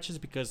tournament matches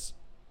because,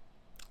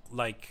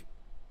 like,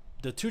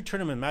 the 2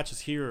 tournament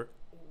matches here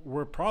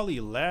were probably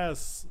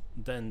less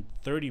than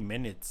 30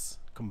 minutes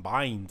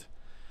combined.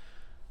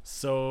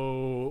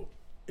 So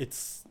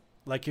it's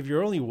like if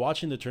you're only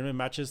watching the tournament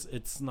matches,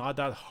 it's not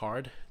that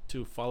hard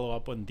to follow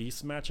up on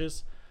these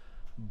matches,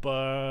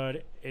 but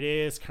it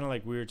is kind of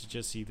like weird to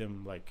just see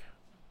them like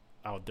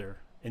out there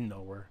in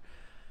nowhere.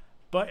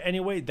 But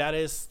anyway, that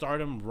is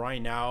Stardom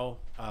right now.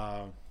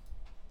 A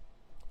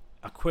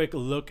quick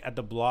look at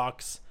the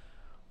blocks.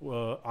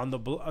 On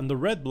the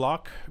red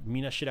block,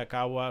 Mina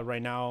Shirakawa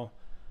right now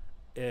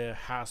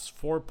has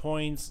 4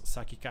 points.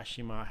 Saki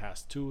Kashima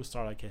has 2.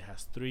 Starlight Kid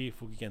has 3.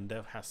 Fukigen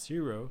Dev has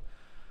 0.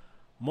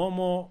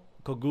 Momo,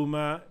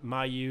 Koguma,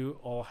 Mayu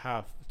all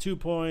have 2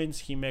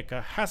 points.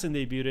 Himeka hasn't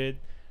debuted.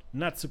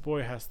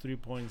 Natsupoi has 3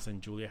 points,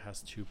 and Julia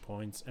has 2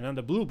 points. And on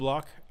the blue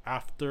block,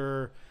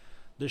 after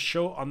the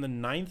show on the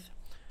 9th,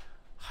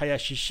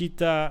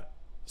 Hayashishita,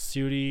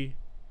 Suri,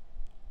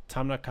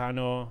 Tam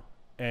Nakano,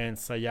 and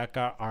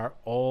Sayaka are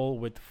all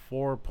with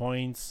 4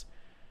 points.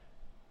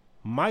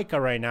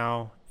 Maika right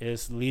now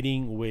is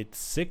leading with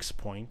 6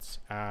 points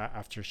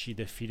after she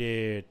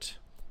defeated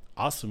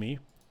Asumi.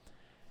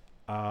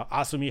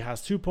 Asumi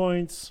has 2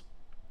 points,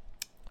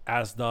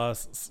 as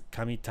does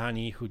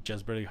Kamitani, who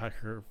just barely had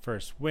her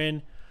first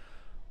win.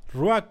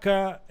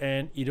 Ruaka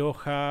and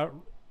Iroha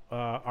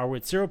are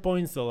with 0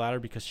 points, the latter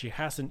because she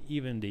hasn't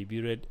even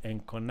debuted,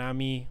 and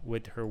Konami,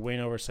 with her win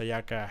over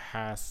Sayaka,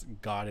 has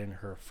gotten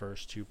her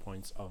first 2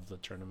 points of the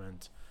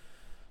tournament.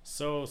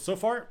 So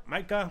far,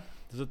 Maika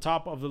is the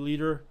top of the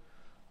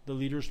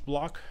leaders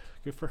block.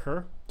 Good for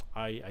her.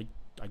 I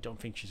don't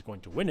think she's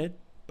going to win it,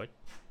 but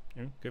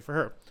good for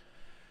her.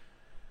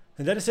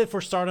 And that is it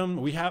for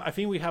Stardom. I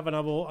think we have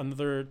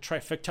another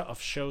trifecta of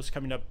shows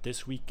coming up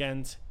this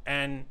weekend,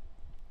 and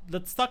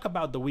let's talk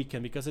about the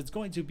weekend because it's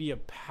going to be a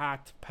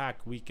packed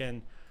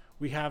weekend.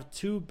 We have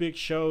 2 big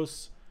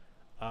shows.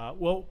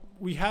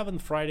 We have on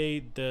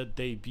Friday the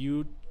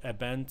debut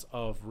event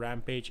of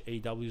Rampage,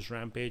 AEW's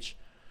Rampage,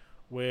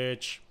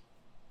 which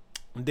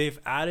they've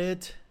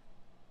added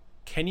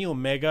Kenny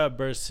Omega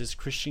versus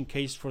Christian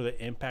Cage for the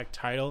Impact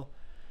title.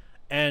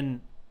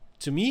 And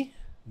to me,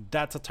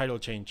 that's a title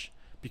change,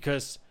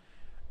 because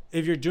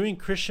if you're doing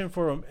Christian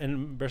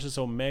versus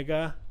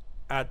Omega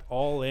at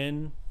All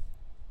In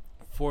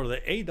for the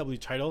AEW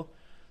title,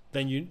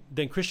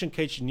 then Christian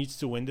Cage needs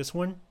to win this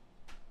one.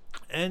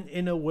 And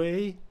in a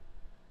way,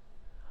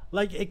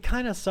 like, it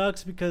kind of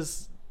sucks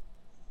because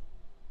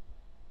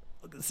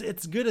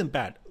it's good and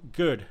bad.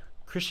 Good,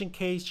 Christian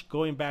Cage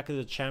going back as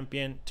a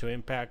champion to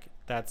Impact,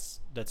 that's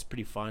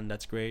pretty fun,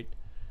 that's great.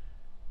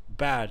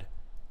 Bad,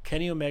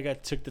 Kenny Omega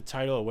took the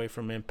title away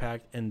from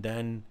Impact, and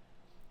then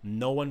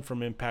no one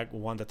from Impact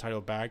won the title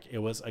back. It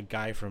was a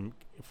guy from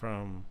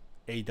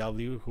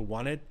AEW who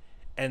won it,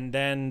 and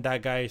then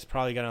that guy is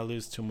probably gonna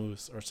lose to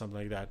Moose or something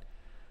like that.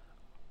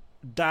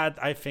 That,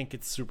 I think,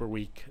 it's super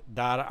weak.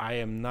 That I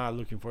am not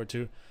looking forward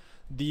to.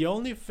 The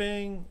only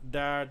thing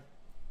that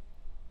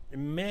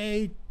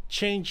may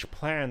change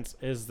plans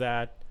is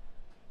that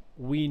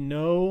we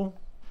know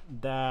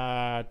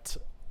that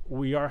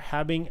we are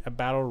having a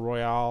battle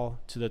royale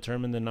to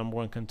determine the number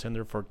 1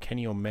 contender for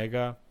Kenny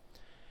Omega,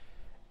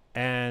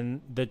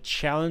 and the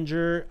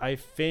challenger, I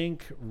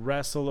think,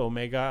 wrestle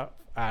Omega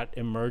at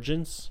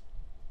Emergence.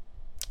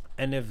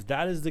 And if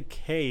that is the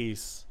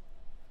case,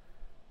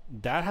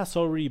 that has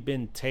already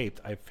been taped,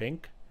 I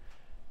think.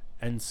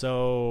 And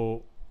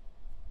so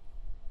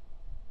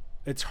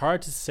it's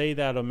hard to say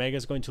that Omega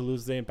is going to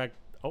lose the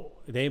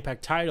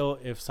Impact title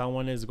if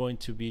someone is going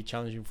to be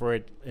challenging for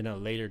it in a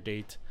later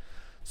date.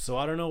 So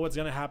I don't know what's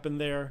going to happen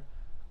there,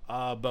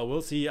 but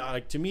we'll see.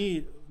 To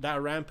me,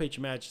 that Rampage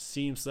match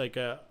seems like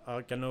a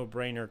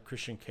no-brainer.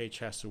 Christian Cage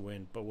has to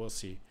win, but we'll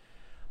see.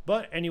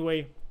 But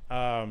anyway,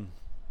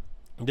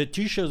 the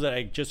 2 shows that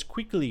I just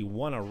quickly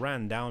want to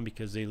run down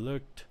because they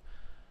looked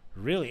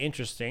really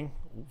interesting.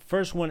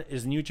 First one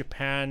is New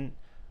Japan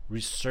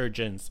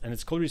Resurgence, and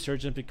it's called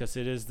Resurgence because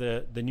it is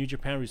the New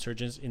Japan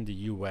Resurgence in the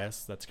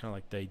US. That's kind of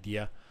like the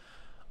idea.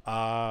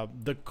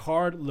 The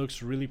card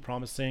looks really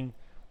promising.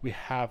 We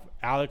have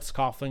Alex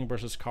Coughlin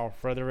versus Carl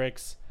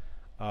Fredericks,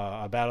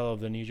 a battle of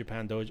the New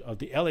Japan Dojo, of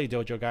the LA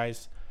Dojo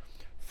guys.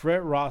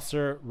 Fred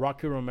Rosser,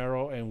 Rocky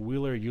Romero, and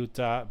Wheeler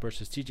Yuta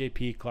versus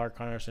TJP, Clark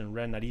Connors, and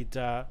Ren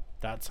Narita.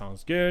 That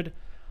sounds good.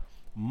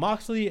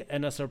 Moxley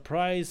and a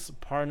surprise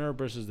partner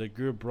versus the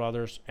Good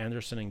Brothers,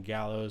 Anderson and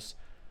Gallows.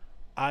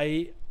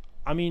 I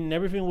mean,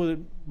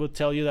 everything would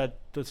tell you that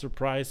the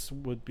surprise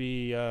would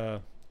be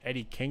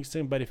Eddie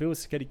Kingston, but if it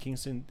was Eddie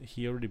Kingston,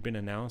 he already been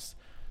announced.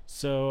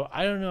 So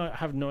I don't know. I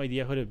have no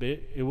idea who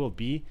it will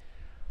be.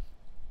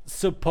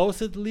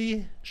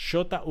 Supposedly,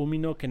 Shota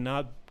Umino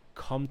cannot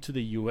come to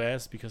the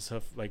U.S. because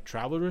of like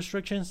travel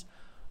restrictions,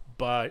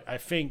 but I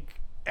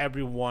think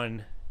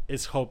everyone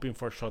is hoping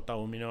for Shota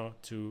Umino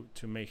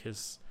to make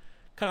his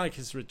kind of like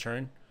his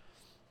return.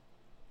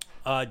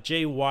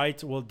 Jay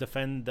White will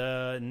defend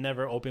the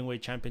Never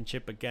Openweight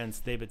Championship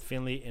against David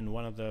Finlay in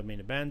one of the main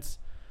events.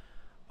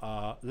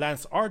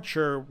 Lance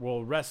Archer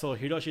will wrestle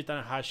Hiroshi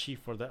Tanahashi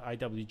for the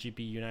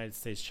IWGP United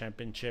States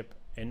Championship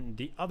in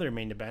the other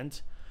main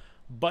event.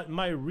 But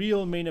my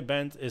real main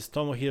event is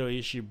Tomohiro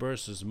Ishii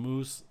versus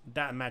Moose.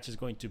 That match is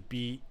going to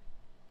be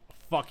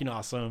fucking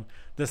awesome.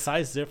 The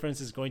size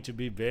difference is going to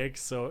be big,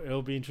 so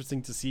it'll be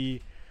interesting to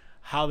see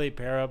how they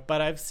pair up.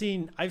 But I've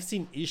seen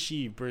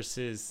Ishii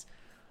versus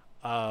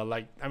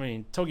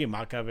Togi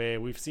Makabe.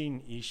 We've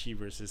seen Ishii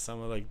versus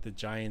some of like the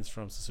giants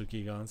from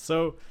Suzuki-gun.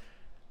 So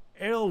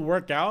it'll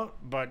work out,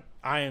 but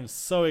I am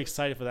so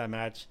excited for that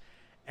match.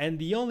 And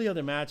the only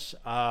other match,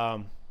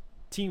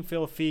 Team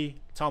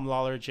Filthy, Tom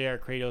Lawler, JR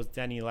Kratos,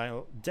 Danny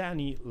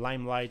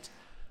Limelight,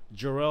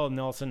 Jarrell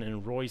Nelson,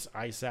 and Royce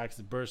Isaacs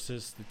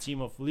versus the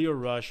team of Leo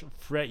Rush,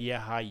 Fred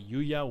Yehi,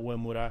 Yuya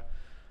Uemura,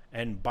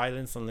 and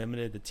Violence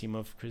Unlimited, the team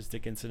of Chris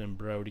Dickinson and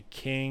Brody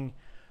King.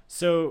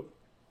 So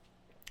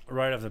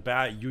right off the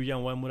bat, Yuya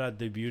Uemura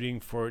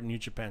debuting for New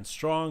Japan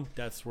Strong.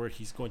 That's where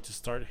he's going to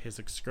start his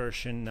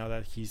excursion now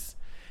that he's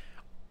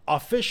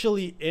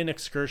officially in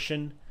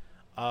excursion.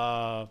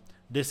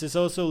 This is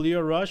also Leo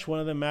Rush, one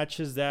of the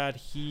matches that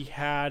he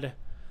had,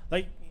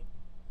 like,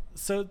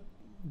 So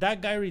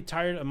that guy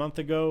retired a month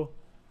ago,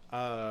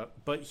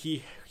 but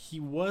he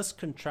was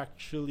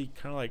contractually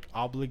kind of like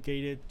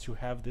obligated to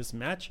have this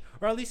match,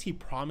 or at least he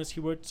promised he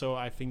would. So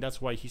I think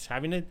that's why he's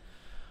having it.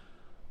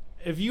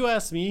 If you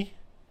ask me,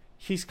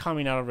 he's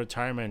coming out of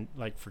retirement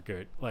like for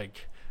good.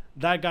 Like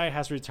that guy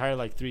has retired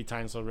like 3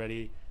 times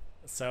already,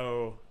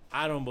 so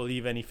I don't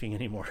believe anything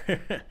anymore.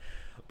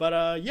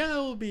 But yeah, it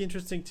will be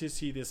interesting to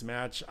see this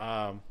match.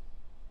 I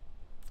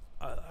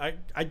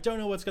don't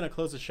know what's gonna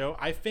close the show.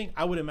 I think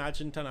I would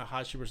imagine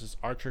Tanahashi versus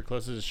Archer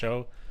closes the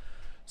show,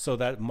 so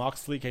that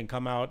Moxley can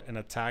come out and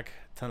attack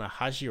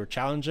Tanahashi or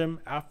challenge him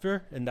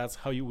after, and that's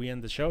how we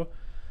end the show.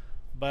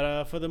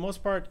 But for the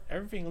most part,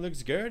 everything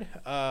looks good.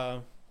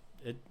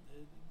 It,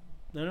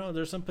 you know,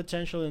 there's some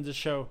potential in this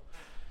show.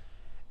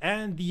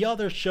 And the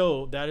other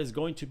show that is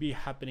going to be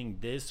happening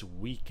this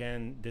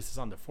weekend, this is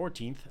on the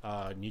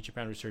 14th. New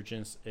Japan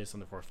Resurgence is on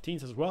the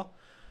 14th as well.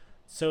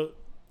 So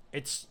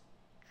it's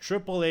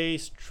Triple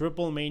A's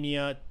Triple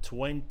Mania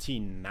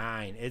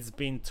 29. It's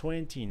been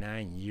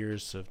 29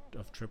 years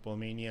of Triple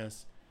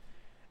Manias.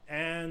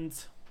 And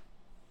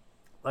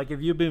like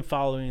if you've been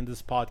following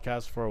this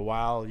podcast for a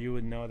while, you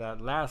would know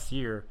that last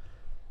year,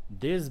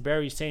 this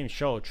very same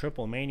show,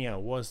 Triple Mania,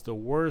 was the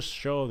worst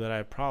show that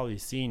I've probably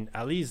seen,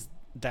 at least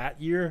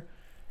that year.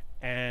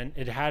 And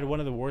it had one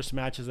of the worst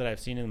matches that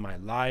I've seen in my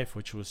life,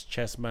 which was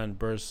Chessman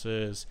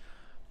versus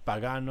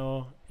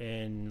Pagano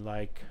in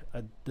like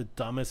the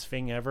dumbest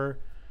thing ever.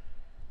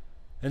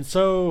 And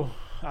so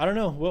I don't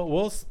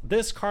know.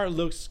 This card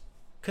looks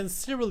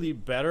considerably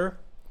better,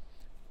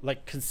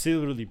 like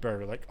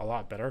a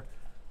lot better.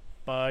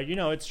 But you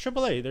know, it's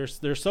AAA.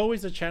 There's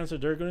always a chance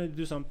that they're going to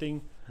do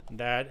something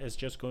that is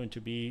just going to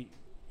be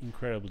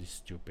incredibly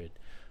stupid.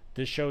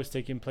 This show is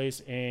taking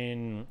place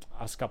in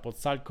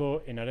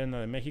Azcapotzalco in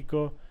Arena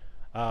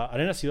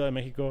Ciudad de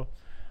Mexico,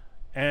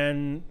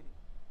 and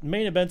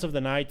main events of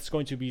the night is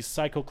going to be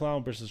Psycho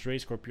Clown versus Rey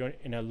Scorpion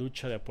in a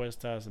lucha de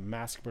apuestas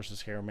mask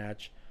versus hair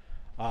match.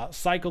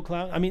 Psycho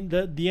Clown, I mean,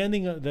 the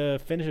ending, the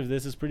finish of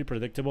this is pretty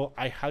predictable.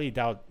 I highly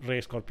doubt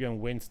Rey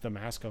Scorpion wins the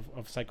mask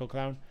of Psycho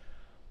Clown,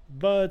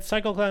 but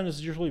Psycho Clown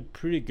is usually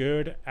pretty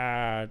good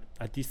at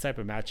these type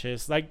of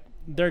matches. Like,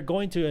 they're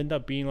going to end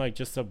up being like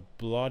just a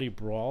bloody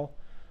brawl,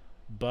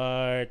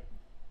 but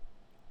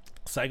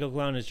Psycho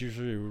Clown is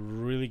usually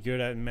really good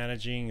at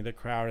managing the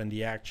crowd and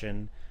the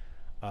action.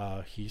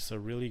 He's a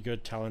really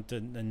good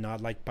talented and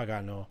not like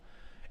Pagano.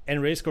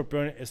 And Rey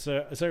Scorpion is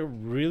a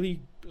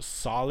really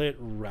solid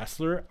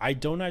wrestler. I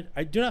do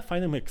not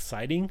find him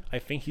exciting. I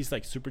think he's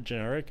like super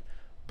generic,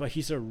 but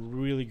he's a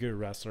really good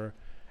wrestler,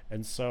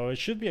 and so it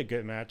should be a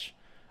good match.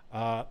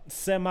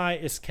 Semi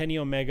is Kenny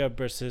Omega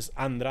versus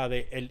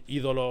Andrade El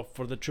Idolo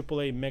for the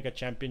AAA Mega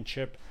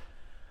Championship.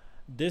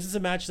 This is a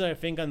match that I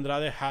think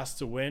Andrade has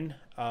to win.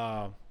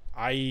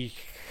 I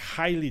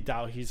highly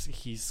doubt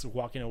he's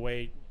walking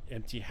away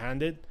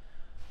empty-handed.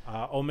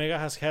 Omega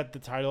has had the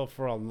title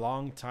for a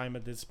long time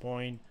at this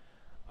point.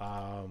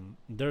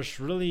 There's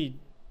really,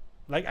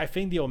 like, I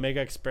think the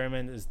Omega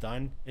experiment is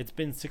done. It's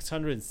been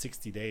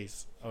 660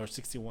 days or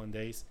 61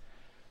 days.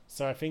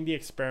 So I think the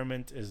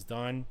experiment is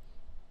done.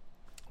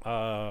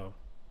 I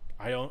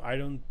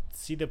don't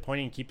see the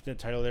point in keeping the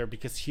title there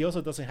because he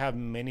also doesn't have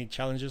many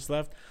challenges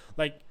left.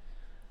 Like,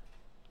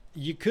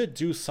 you could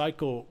do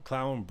Psycho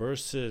Clown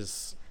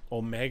versus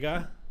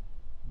Omega,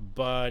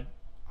 but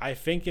I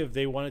think if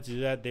they wanted to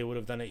do that, they would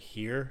have done it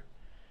here.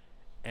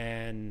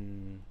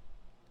 And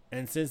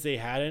since they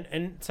hadn't,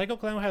 and Psycho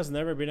Clown has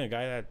never been a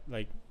guy that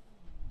like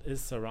is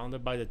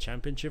surrounded by the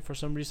championship for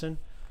some reason.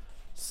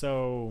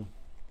 So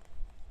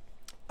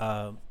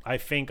I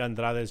think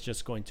Andrade is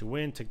just going to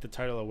win, take the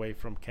title away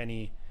from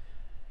Kenny.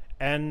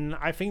 And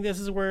I think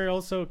this is where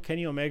also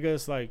Kenny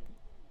Omega's like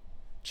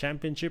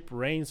championship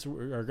reigns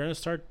are going to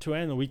start to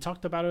end. We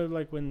talked about it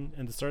like when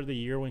in the start of the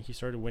year when he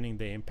started winning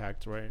the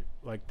Impact, right?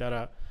 Like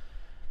that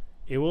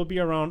it will be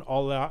around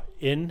All Out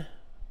in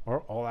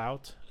or All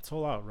Out. It's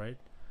All Out, right?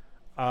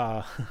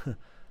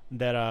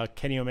 That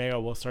Kenny Omega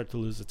will start to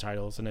lose the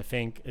titles, and I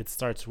think it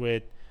starts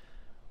with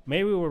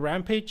maybe with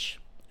Rampage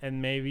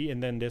and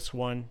then this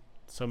one.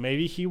 So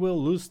maybe he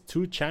will lose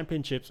 2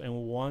 championships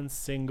in one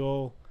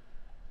single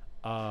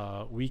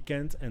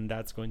weekend, and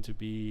that's going to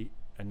be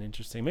an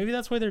interesting. Maybe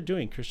that's why they're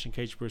doing Christian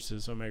Cage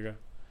versus Omega.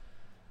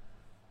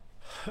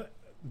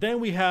 Then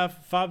we have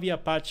Fabi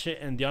Apache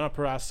and Diana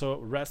Purrazzo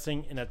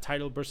wrestling in a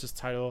title versus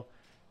title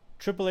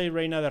AAA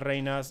Reina de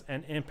Reinas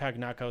and Impact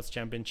Knockouts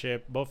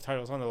Championship. Both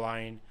titles on the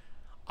line.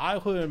 I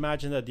would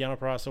imagine that Diana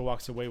Purrazzo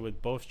walks away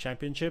with both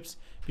championships,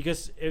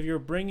 because if you're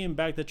bringing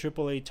back the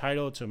AAA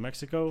title to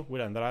Mexico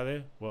with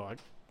Andrade, well,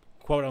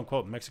 quote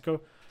unquote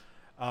Mexico,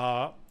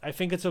 I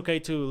think it's okay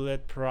to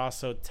let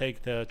Purrazzo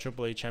take the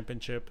AAA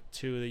championship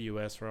to the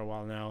US for a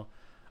while now.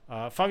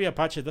 Fabi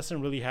Apache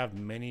doesn't really have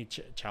many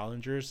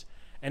challengers,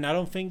 and I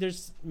don't think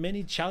there's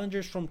many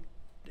challengers from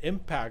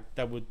Impact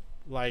that would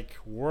like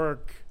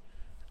work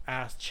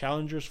as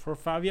challengers for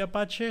Fabi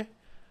Apache.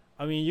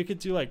 I mean, you could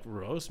do like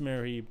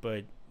Rosemary,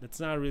 but it's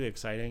not really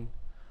exciting.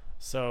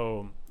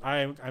 So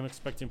I'm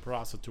expecting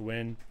Purrazzo to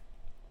win.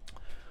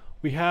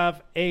 We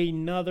have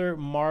another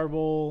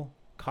Marvel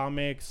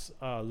Comics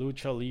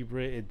Lucha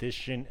Libre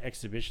Edition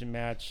exhibition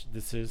match.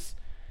 This is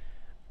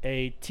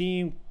a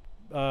team,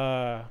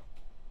 quote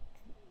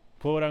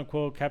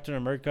unquote, Captain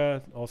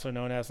America, also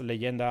known as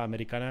Leyenda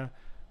Americana,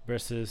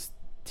 versus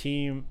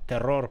Team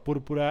Terror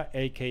Púrpura,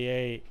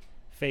 aka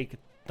Fake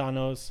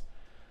Thanos.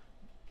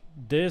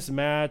 This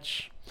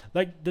match,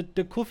 like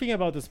the cool thing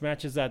about this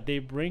match is that they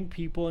bring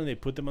people and they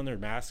put them under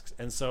masks,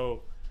 and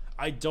so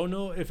I don't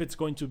know if it's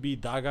going to be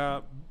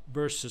Daga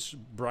versus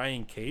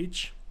Brian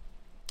Cage,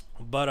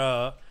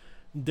 but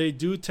they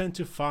do tend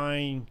to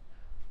find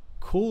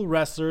cool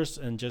wrestlers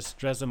and just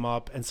dress them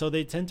up, and so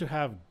they tend to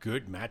have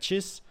good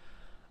matches.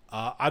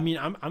 I mean,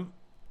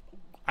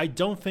 I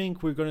don't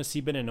think we're gonna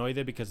see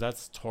Benenoide because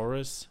that's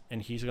Taurus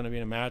and he's gonna be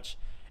in a match,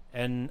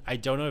 and I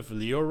don't know if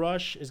Leo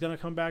Rush is gonna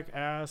come back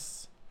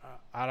as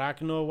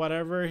Arachno,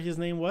 whatever his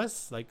name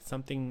was, like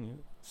something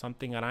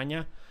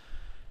Araña.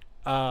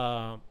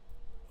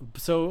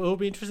 So it'll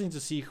be interesting to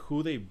see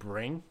who they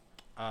bring.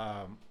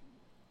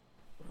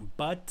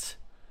 But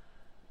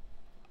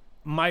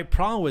my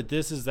problem with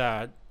this is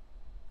that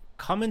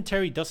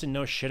commentary doesn't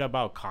know shit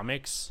about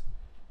comics,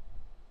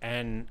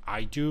 and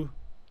I do.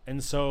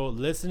 And so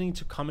listening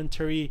to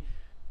commentary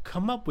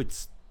come up with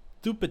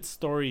stupid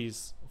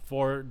stories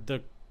for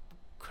the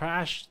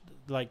crash,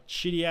 like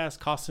shitty ass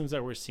costumes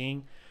that we're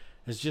seeing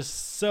is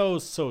just so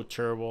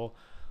terrible.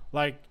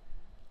 Like,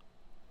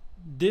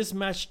 this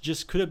match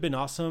just could have been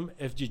awesome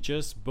if you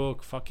just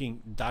book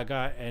fucking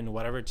Daga and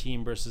whatever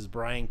team versus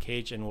Brian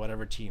Cage and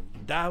whatever team.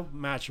 That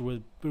match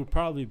would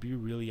probably be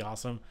really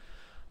awesome.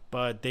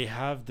 But they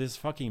have this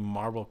fucking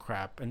Marvel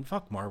crap, and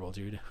fuck Marvel,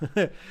 dude.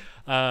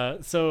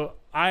 So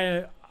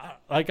I'm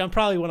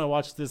probably when I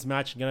watch this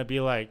match, I'm gonna be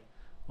like,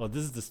 well,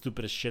 this is the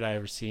stupidest shit I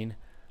ever seen.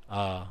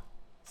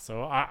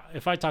 So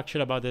if I talk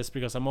shit about this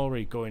because I'm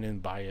already going in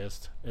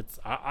biased,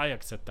 I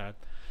accept that.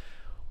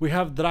 We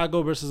have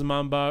Drago versus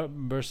Mamba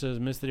versus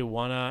Mr.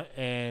 Iguana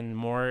and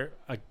more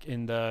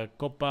in the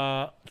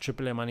Copa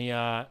Triple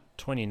Mania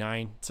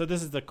 29. So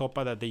this is the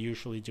Copa that they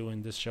usually do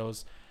in these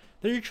shows.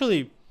 They're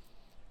usually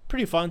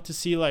pretty fun to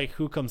see like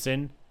who comes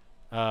in.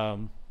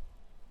 But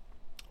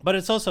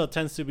it's also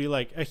tends to be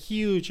like a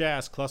huge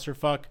ass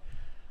clusterfuck.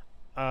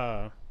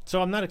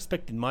 So I'm not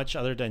expecting much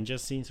other than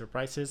just seeing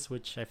surprises,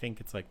 which I think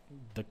it's like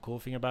the cool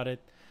thing about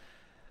it.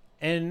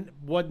 And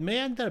what may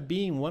end up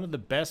being one of the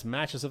best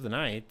matches of the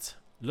night,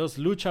 Los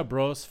Lucha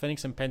Bros,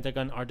 Phoenix and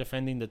Pentagon, are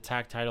defending the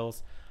tag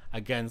titles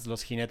against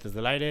Los Jinetes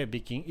del Aire,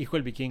 Hijo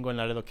el Vikingo and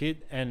Laredo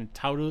Kid, and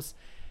Taurus,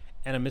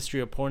 and a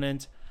mystery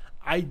opponent.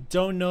 I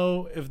don't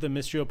know if the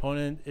mystery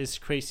opponent is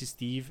Crazy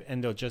Steve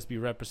and they'll just be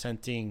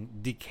representing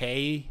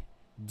DK.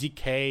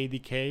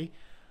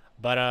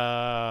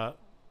 But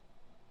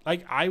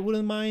like, I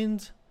wouldn't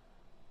mind,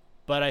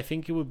 but I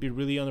think it would be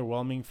really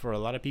underwhelming for a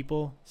lot of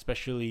people,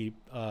 especially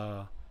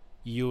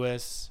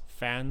US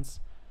fans.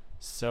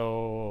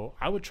 So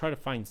I would try to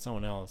find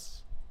someone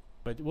else,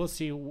 but we'll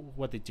see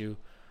what they do.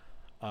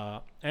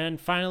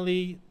 And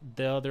finally,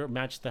 the other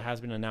match that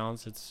has been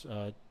announced, it's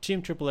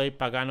Team AAA,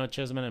 Pagano,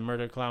 Chessman, and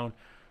Murder Clown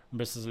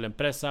versus La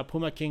Empresa,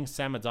 Puma King,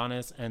 Sam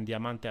Adonis, and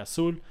Diamante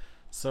Azul.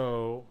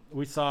 So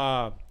we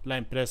saw La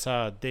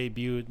Empresa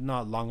debut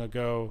not long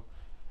ago,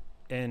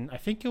 and I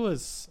think it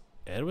was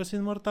Héroes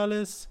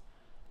Inmortales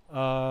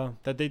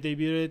that they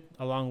debuted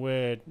along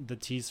with the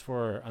tease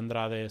for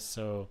Andrade.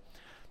 So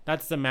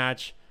that's the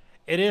match.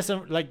 It is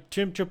like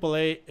Team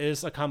AAA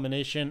is a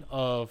combination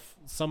of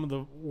some of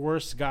the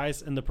worst guys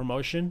in the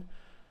promotion,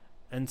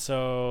 and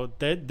so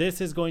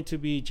this is going to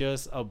be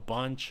just a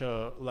bunch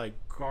of like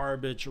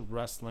garbage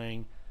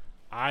wrestling.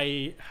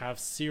 I have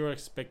zero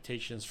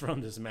expectations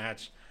from this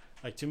match.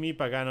 Like, to me,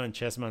 Pagano and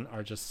Chessman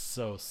are just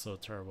so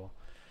terrible.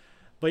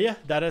 But yeah,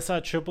 that is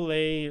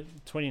AAA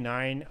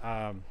 29.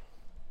 I'm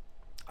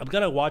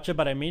gonna watch it,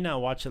 but I may not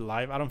watch it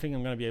live. I don't think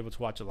I'm gonna be able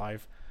to watch it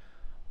live.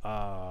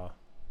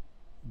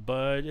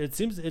 But it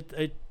seems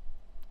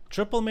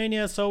Triple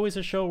Mania is always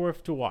a show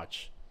worth to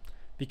watch,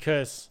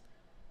 because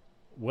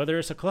whether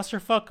it's a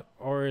clusterfuck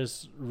or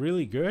is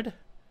really good,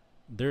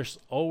 there's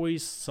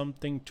always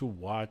something to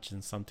watch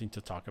and something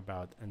to talk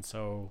about. And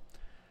so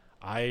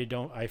I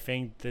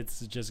think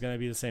it's just gonna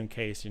be the same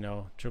case. You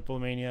know, Triple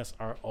Manias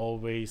are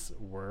always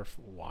worth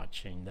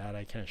watching. That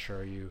I can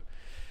assure you.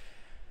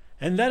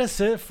 And that is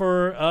it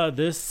for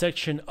this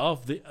section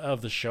of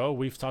the show.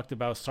 We've talked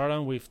about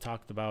Stardom, we've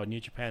talked about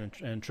New Japan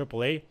and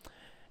AAA,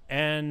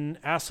 and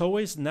as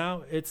always,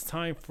 now it's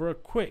time for a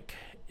quick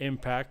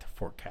Impact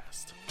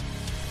forecast.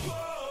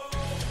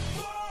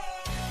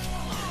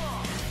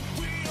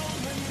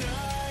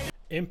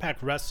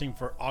 Impact Wrestling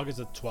for August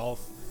the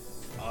 12th,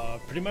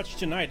 pretty much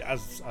tonight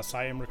as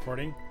I am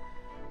recording.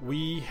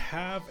 We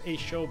have a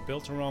show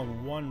built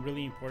around one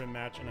really important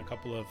match and a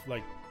couple of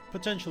like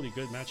potentially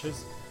good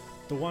matches.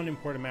 The one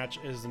important match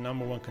is the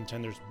number one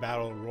contenders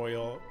battle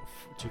royal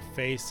to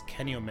face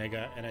Kenny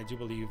Omega, and I do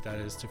believe that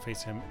is to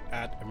face him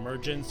at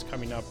Emergence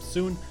coming up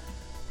soon.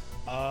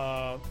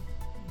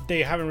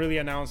 They haven't really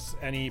announced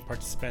any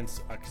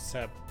participants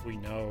except we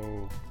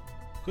know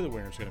who the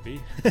winner is going to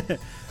be.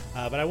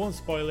 But I won't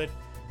spoil it.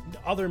 The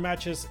other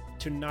matches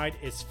tonight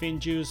is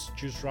Finjuice,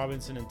 Juice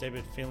Robinson, and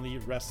David Finlay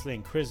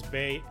wrestling Chris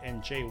Bay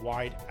and Jay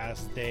White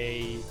as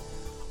they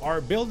are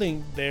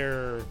building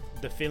the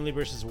Finlay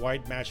versus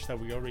White match that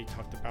we already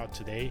talked about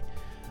today.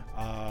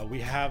 We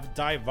have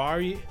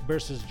Daivari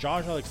versus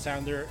Josh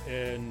Alexander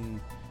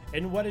in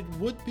what it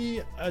would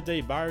be a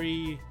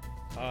Daivari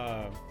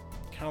kind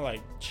of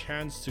like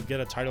chance to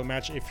get a title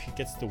match if he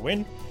gets the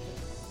win.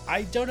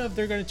 I don't know if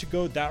they're going to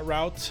go that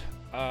route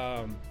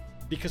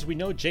because we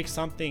know Jake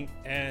Something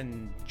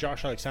and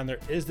Josh Alexander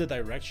is the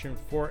direction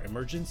for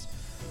Emergence.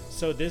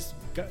 So this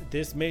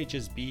may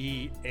just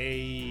be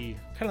a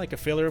kind of like a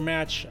filler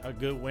match, a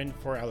good win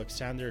for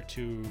Alexander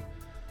to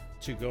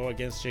go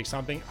against Jake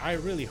Something. I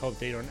really hope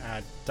they don't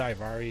add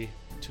Daivari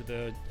to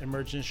the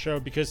Emergence show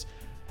because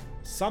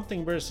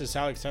Something versus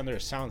Alexander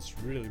sounds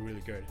really, really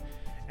good.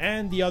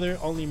 And the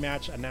only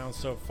match announced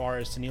so far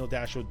is Neil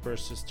Dashwood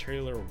versus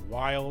Taylor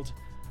Wilde.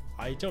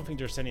 I don't think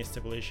there's any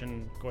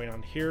stipulation going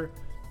on here.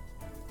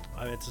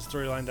 It's a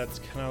storyline that's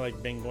kind of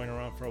like been going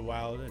around for a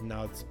while, and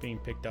now it's being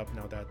picked up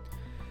now that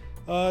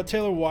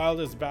Taylor Wilde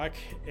is back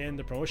in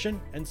the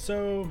promotion. And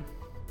so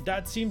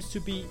that seems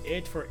to be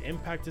it for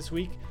Impact this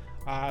week.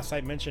 As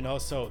I mentioned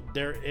also,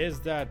 there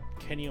is that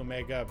Kenny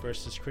Omega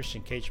versus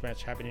Christian Cage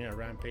match happening at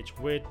Rampage.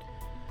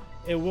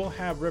 It will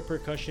have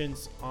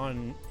repercussions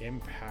on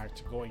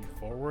Impact going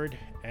forward.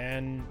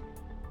 And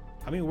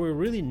I mean, we're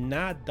really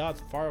not that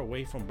far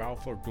away from Battle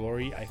for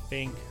Glory. I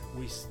think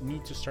we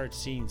need to start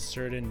seeing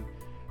certain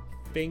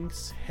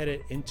things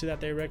headed into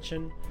that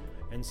direction.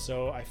 And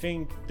so I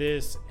think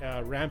this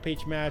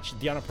Rampage match,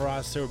 Deonna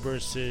Purrazzo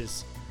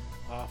versus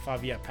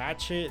Fabi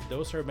Apache,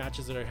 those are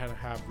matches that are going to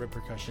have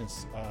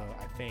repercussions,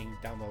 I think,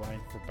 down the line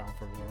for Bound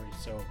for Glory.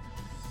 So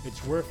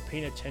it's worth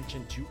paying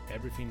attention to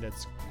everything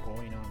that's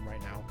going on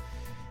right now.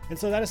 And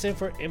so that is it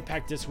for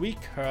Impact this week.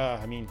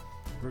 I mean,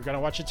 we're going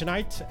to watch it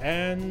tonight.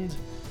 And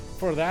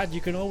for that,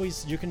 you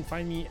can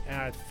find me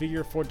at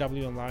Figure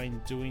 4W Online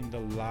doing the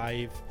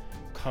live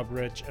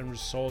coverage and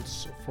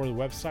results for the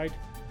website.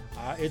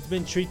 It's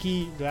been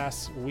tricky.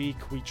 Last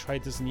week we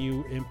tried this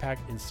new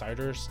Impact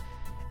Insiders,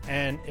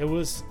 and it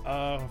was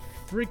a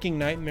freaking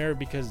nightmare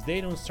because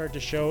they don't start the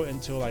show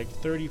until like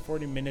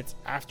 30-40 minutes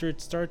after it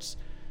starts.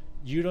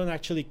 You don't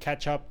actually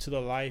catch up to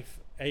the live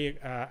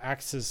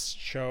access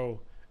show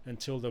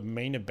until the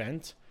main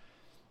event.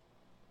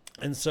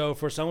 And so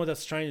for someone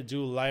that's trying to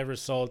do live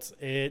results,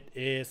 it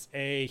is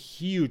a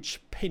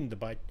huge pain in the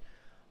butt.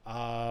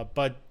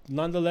 But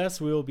nonetheless,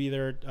 we will be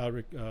there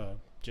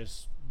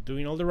just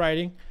doing all the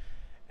writing.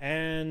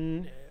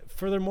 And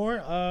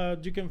furthermore,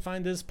 you can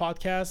find this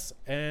podcast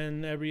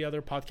and every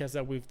other podcast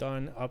that we've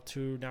done up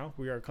to now.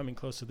 We are coming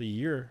close to the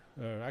year,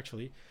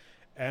 actually.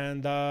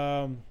 And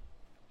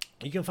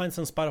you can find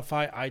some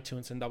Spotify,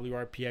 iTunes, and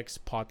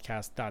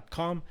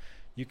WRPXpodcast.com.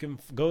 You can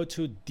go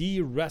to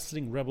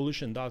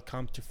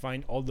TheWrestlingRevolution.com to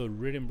find all the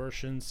written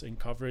versions and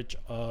coverage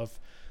of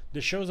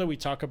the shows that we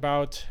talk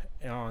about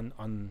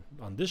on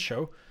this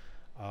show.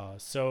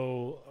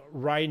 So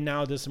right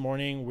now, this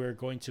morning, we're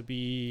going to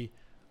be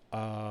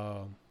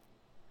publicizing,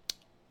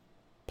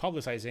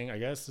 I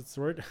guess that's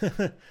the word.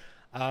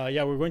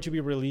 We're going to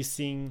be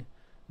releasing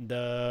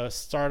the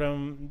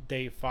Stardom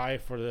Day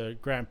 5 for the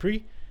Grand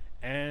Prix.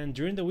 And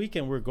during the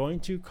weekend, we're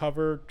going to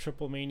cover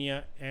Triple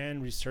Mania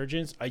and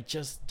Resurgence. I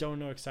just don't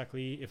know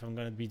exactly if I'm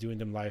going to be doing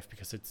them live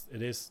because it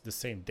is the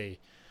same day.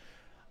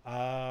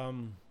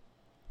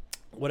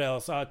 What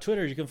else?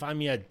 Twitter, you can find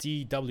me at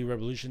DW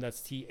Revolution.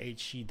 That's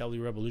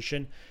THEW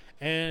Revolution.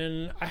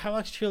 And I have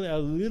actually a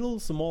little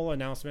small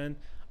announcement.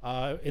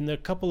 In a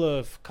couple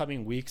of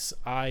coming weeks,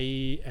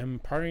 I am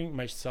partnering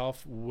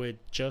myself with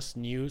Just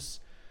News.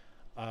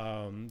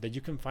 That you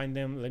can find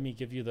them. Let me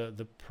give you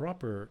the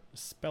proper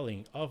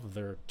spelling of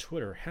their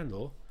Twitter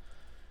handle.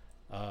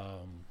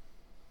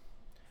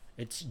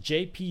 It's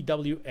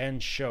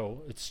JPWN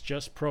Show. It's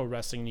just pro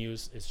wrestling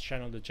news. It's a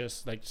channel that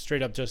just like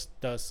straight up just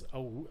does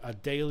a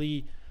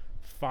daily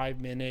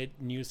 5-minute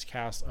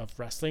newscast of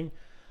wrestling.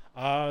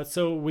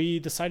 So we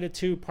decided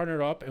to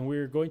partner up, and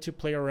we're going to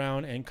play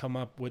around and come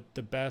up with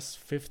the best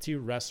 50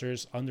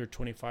 wrestlers under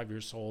 25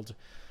 years old.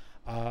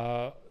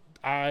 I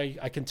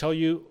can tell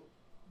you,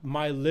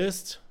 my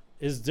list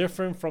is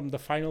different from the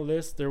final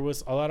list. There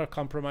was a lot of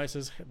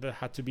compromises that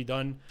had to be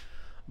done,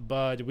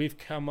 but we've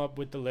come up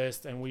with the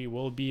list, and we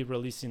will be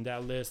releasing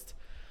that list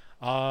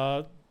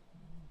kind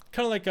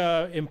of like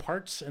in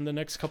parts in the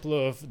next couple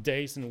of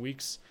days and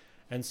weeks.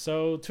 And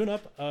so tune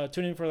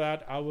in for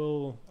that. I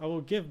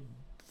will give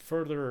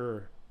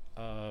further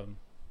I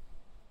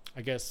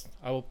guess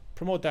I will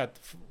promote that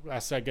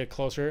as I get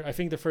closer. I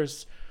think the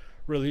first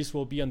release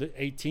will be on the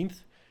 18th,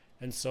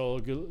 and so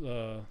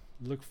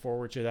look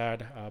forward to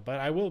that.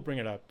 But I will bring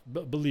it up.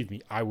 Believe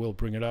me, I will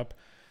bring it up.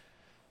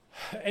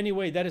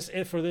 Anyway, that is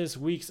it for this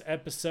week's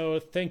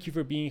episode. Thank you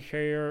for being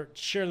here.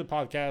 Share the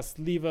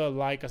podcast. Leave a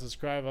like, a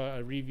subscribe,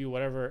 a review,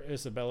 whatever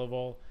is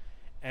available.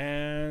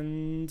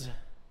 And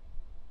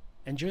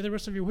enjoy the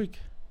rest of your week.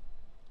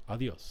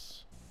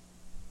 Adios.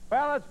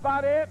 Well, that's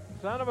about it.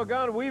 Son of a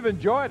gun, we've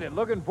enjoyed it.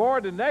 Looking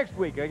forward to next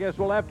week. I guess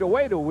we'll have to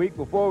wait a week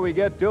before we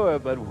get to it,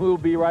 but we'll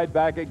be right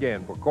back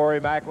again. For Corey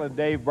Macklin,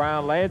 Dave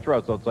Brown, Lance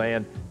Russell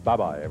saying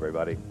bye-bye,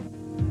 everybody.